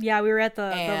 Yeah, we were at the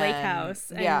lake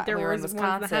house, and there we were in was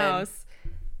Wisconsin, one in the house.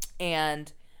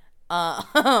 And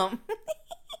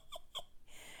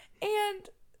and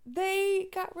they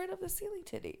got rid of the ceiling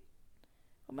titty.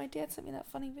 Well, my dad sent me that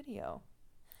funny video.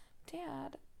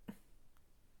 Dad,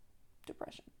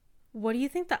 depression. What do you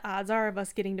think the odds are of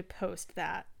us getting to post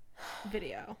that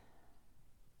video?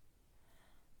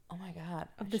 Oh my God.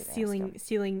 Of the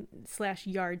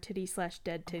ceiling/yard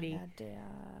titty/dead titty. Oh my God,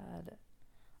 Dad.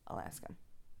 I'll ask him.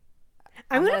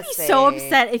 I'm gonna be so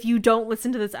upset if you don't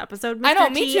listen to this episode, Mr. I know,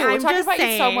 me T. too. We're I'm talking just about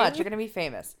saying. you so much. You're gonna be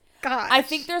famous. Gosh. I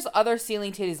think there's other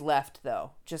ceiling titties left,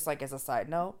 though. Just like as a side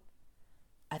note,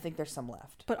 I think there's some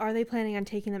left. But are they planning on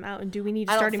taking them out? And do we need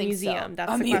to start a museum? So.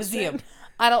 That's the question.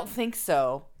 I don't think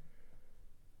so.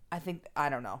 I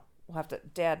don't know. We'll have to.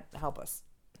 Dad, help us.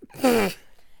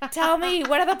 Tell me,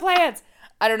 what are the plans?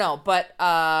 I don't know, but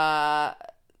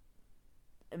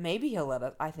maybe he'll let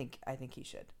us. I think he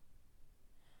should.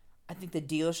 I think the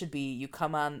deal should be you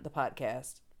come on the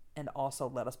podcast and also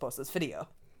let us post this video.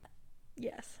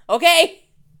 Yes. Okay?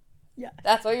 Yeah.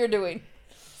 That's what you're doing.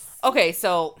 Okay,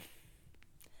 so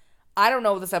I don't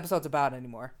know what this episode's about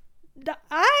anymore.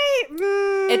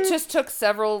 It just took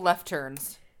several left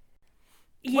turns.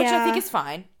 Yeah. Which I think is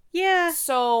fine. Yeah.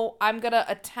 So I'm going to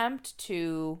attempt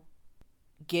to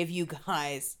give you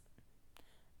guys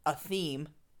a theme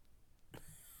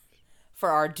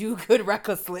for our Do Good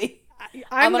Recklessly.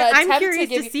 I'm curious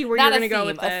to see where you're going to go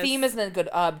with this. A theme isn't a good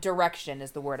direction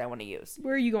is the word I want to use.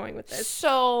 Where are you going with this?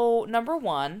 So, number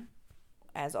one,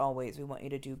 as always, we want you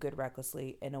to do good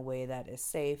recklessly in a way that is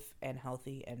safe and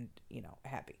healthy and,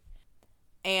 happy.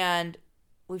 And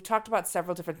we've talked about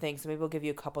several different things, so maybe we'll give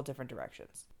you a couple different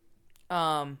directions.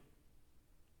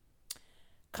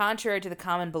 Contrary to the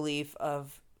common belief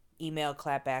of email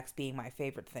clapbacks being my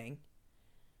favorite thing,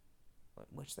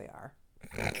 which they are,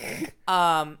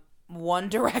 One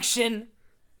Direction,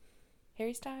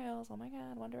 Harry Styles, oh my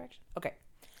God, One Direction. Okay.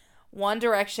 One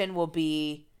Direction will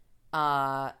be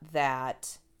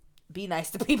that be nice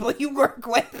to people you work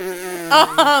with.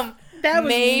 That was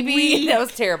weak. That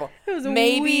was terrible. That was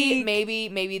maybe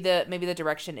weak. the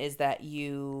direction is that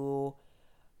you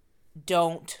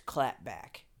don't clap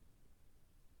back.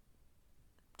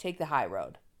 Take the high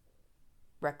road.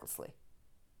 Recklessly.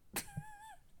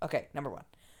 Okay, number one.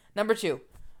 Number two,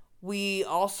 we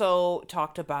also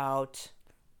talked about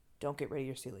don't get rid of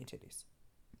your ceiling titties.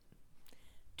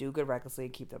 Do good recklessly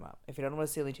and keep them up. If you don't know what a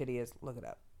ceiling titty is, look it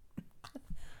up.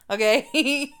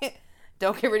 Okay?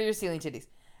 Don't get rid of your ceiling titties.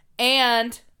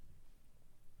 And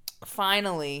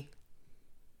finally,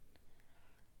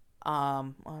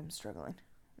 I'm struggling.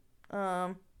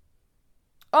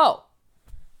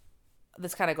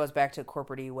 This kind of goes back to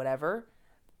corporate-y whatever,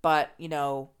 but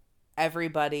we're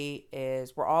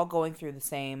all going through the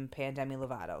same pandemic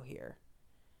Lovato here.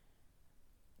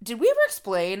 Did we ever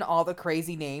explain all the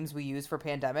crazy names we use for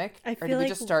pandemic? Or did we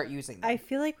just start using them? I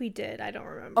feel like we did. I don't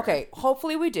remember. Okay,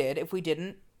 hopefully we did. If we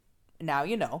didn't, now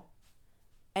you know.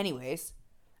 Anyways,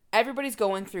 everybody's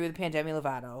going through the pandemic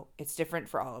Lovato. It's different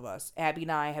for all of us. Abby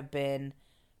and I have been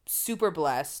super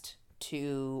blessed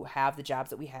to have the jobs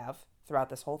that we have throughout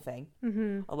this whole thing.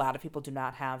 Mm-hmm. A lot of people do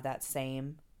not have that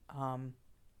same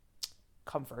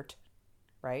comfort,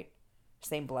 right?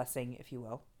 Same blessing, if you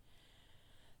will.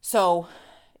 So,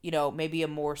 maybe a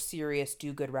more serious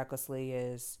do good recklessly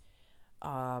is,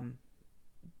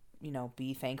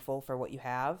 be thankful for what you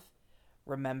have.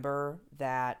 Remember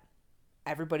that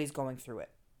everybody's going through it.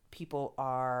 People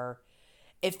are,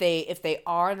 if they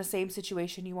are in the same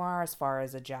situation you are as far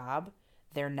as a job,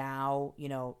 they're now,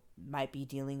 might be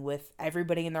dealing with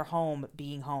everybody in their home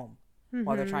being home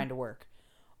while they're trying to work,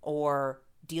 or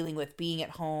dealing with being at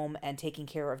home and taking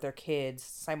care of their kids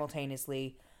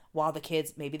simultaneously while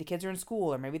maybe the kids are in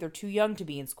school, or maybe they're too young to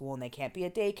be in school and they can't be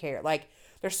at daycare. Like,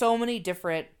 there's so many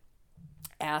different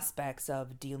aspects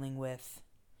of dealing with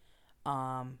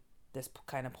this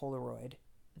kind of Polaroid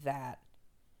that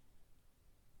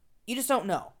you just don't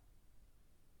know.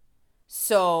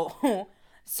 So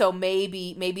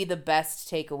maybe the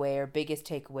best takeaway or biggest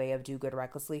takeaway of Do Good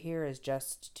Recklessly here is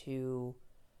just to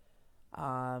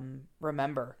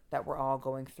remember that we're all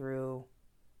going through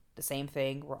the same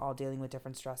thing. We're all dealing with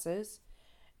different stresses,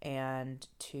 and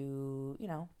to,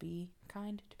 be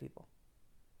kind to people.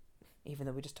 Even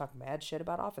though we just talk mad shit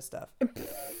about office stuff.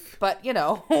 But,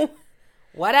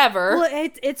 whatever. Well,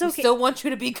 it's We okay. still want you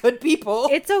to be good people.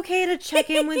 It's okay to check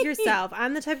in with yourself.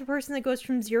 I'm the type of person that goes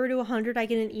from 0 to 100. I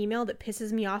get an email that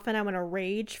pisses me off and I want to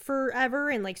rage forever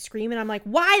and like scream. And I'm like,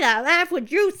 why the F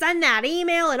would you send that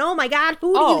email? And oh my God,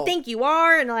 who do you think you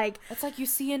are? And like, it's like you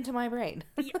see into my brain.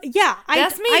 yeah,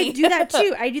 That's me. I do that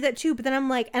too. I do that too. But then I'm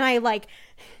like, and I like,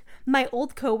 my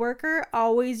old coworker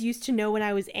always used to know when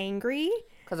I was angry.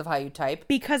 Because of how you type.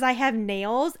 Because I have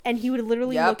nails, and he would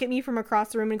literally Yep. look at me from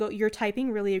across the room and go, "You're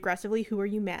typing really aggressively. Who are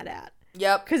you mad at?"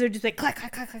 Yep. Because they're just like clack,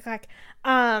 clack, clack, clack, clack.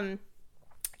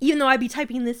 Even though I'd be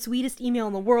typing the sweetest email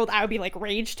in the world, I would be like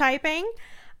rage typing.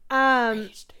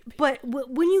 But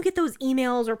when you get those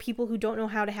emails or people who don't know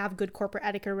how to have good corporate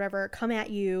etiquette or whatever come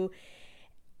at you,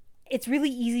 it's really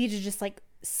easy to just like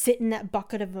sit in that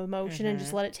bucket of emotion and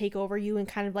just let it take over you and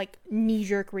kind of like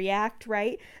knee-jerk react,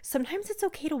 right? Sometimes it's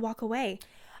okay to walk away.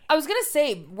 I was going to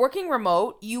say, working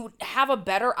remote, you have a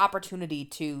better opportunity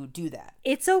to do that.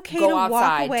 It's okay Go to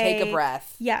outside, walk away. take a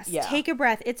breath. Yes, Yeah. take a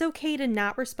breath. It's okay to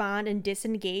not respond and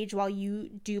disengage while you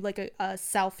do like a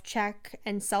self-check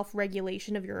and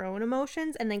self-regulation of your own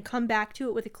emotions, and then come back to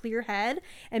it with a clear head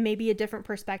and maybe a different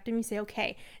perspective. You say,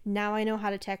 okay, now I know how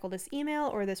to tackle this email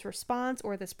or this response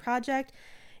or this project.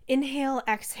 Inhale,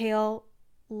 exhale,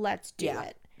 let's do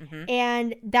it.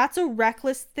 And that's a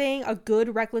reckless thing, a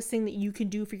good reckless thing that you can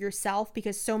do for yourself,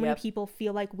 because so many people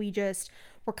feel like we're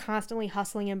constantly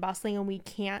hustling and bustling and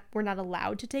we're not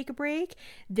allowed to take a break.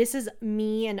 This is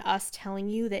me and us telling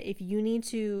you that if you need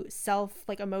to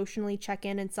emotionally check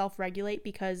in and self-regulate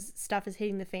because stuff is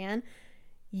hitting the fan,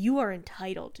 you are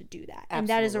entitled to do that. Absolutely. And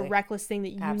that is a reckless thing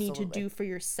that you need to do for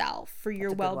yourself, for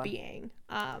your well-being.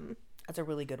 That's a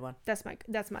really good one. That's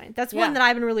mine. That's one that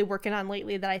I've been really working on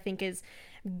lately that I think is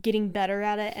getting better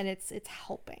at it, and it's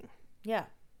helping. Yeah.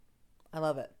 I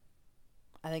love it.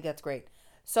 I think that's great.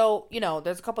 So,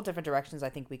 there's a couple different directions I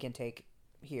think we can take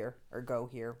here or go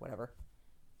here, whatever.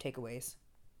 Takeaways.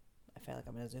 I feel like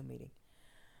I'm in a Zoom meeting.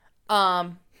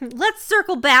 Let's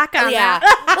circle back on that.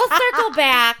 We'll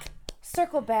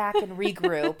circle back and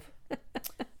regroup.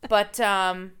 But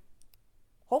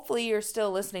hopefully you're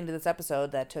still listening to this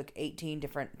episode that took 18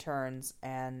 different turns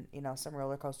and, some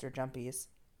roller coaster jumpies.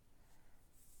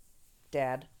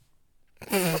 Dad.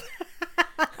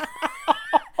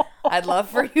 I'd love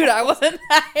for you to,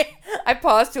 I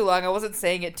paused too long. I wasn't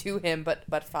saying it to him,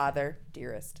 but Father,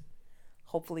 dearest.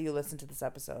 Hopefully you listen to this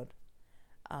episode.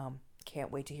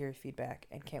 Can't wait to hear your feedback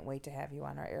and can't wait to have you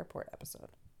on our airport episode.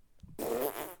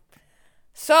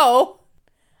 So,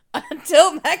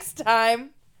 until next time,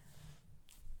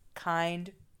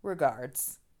 kind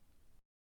regards.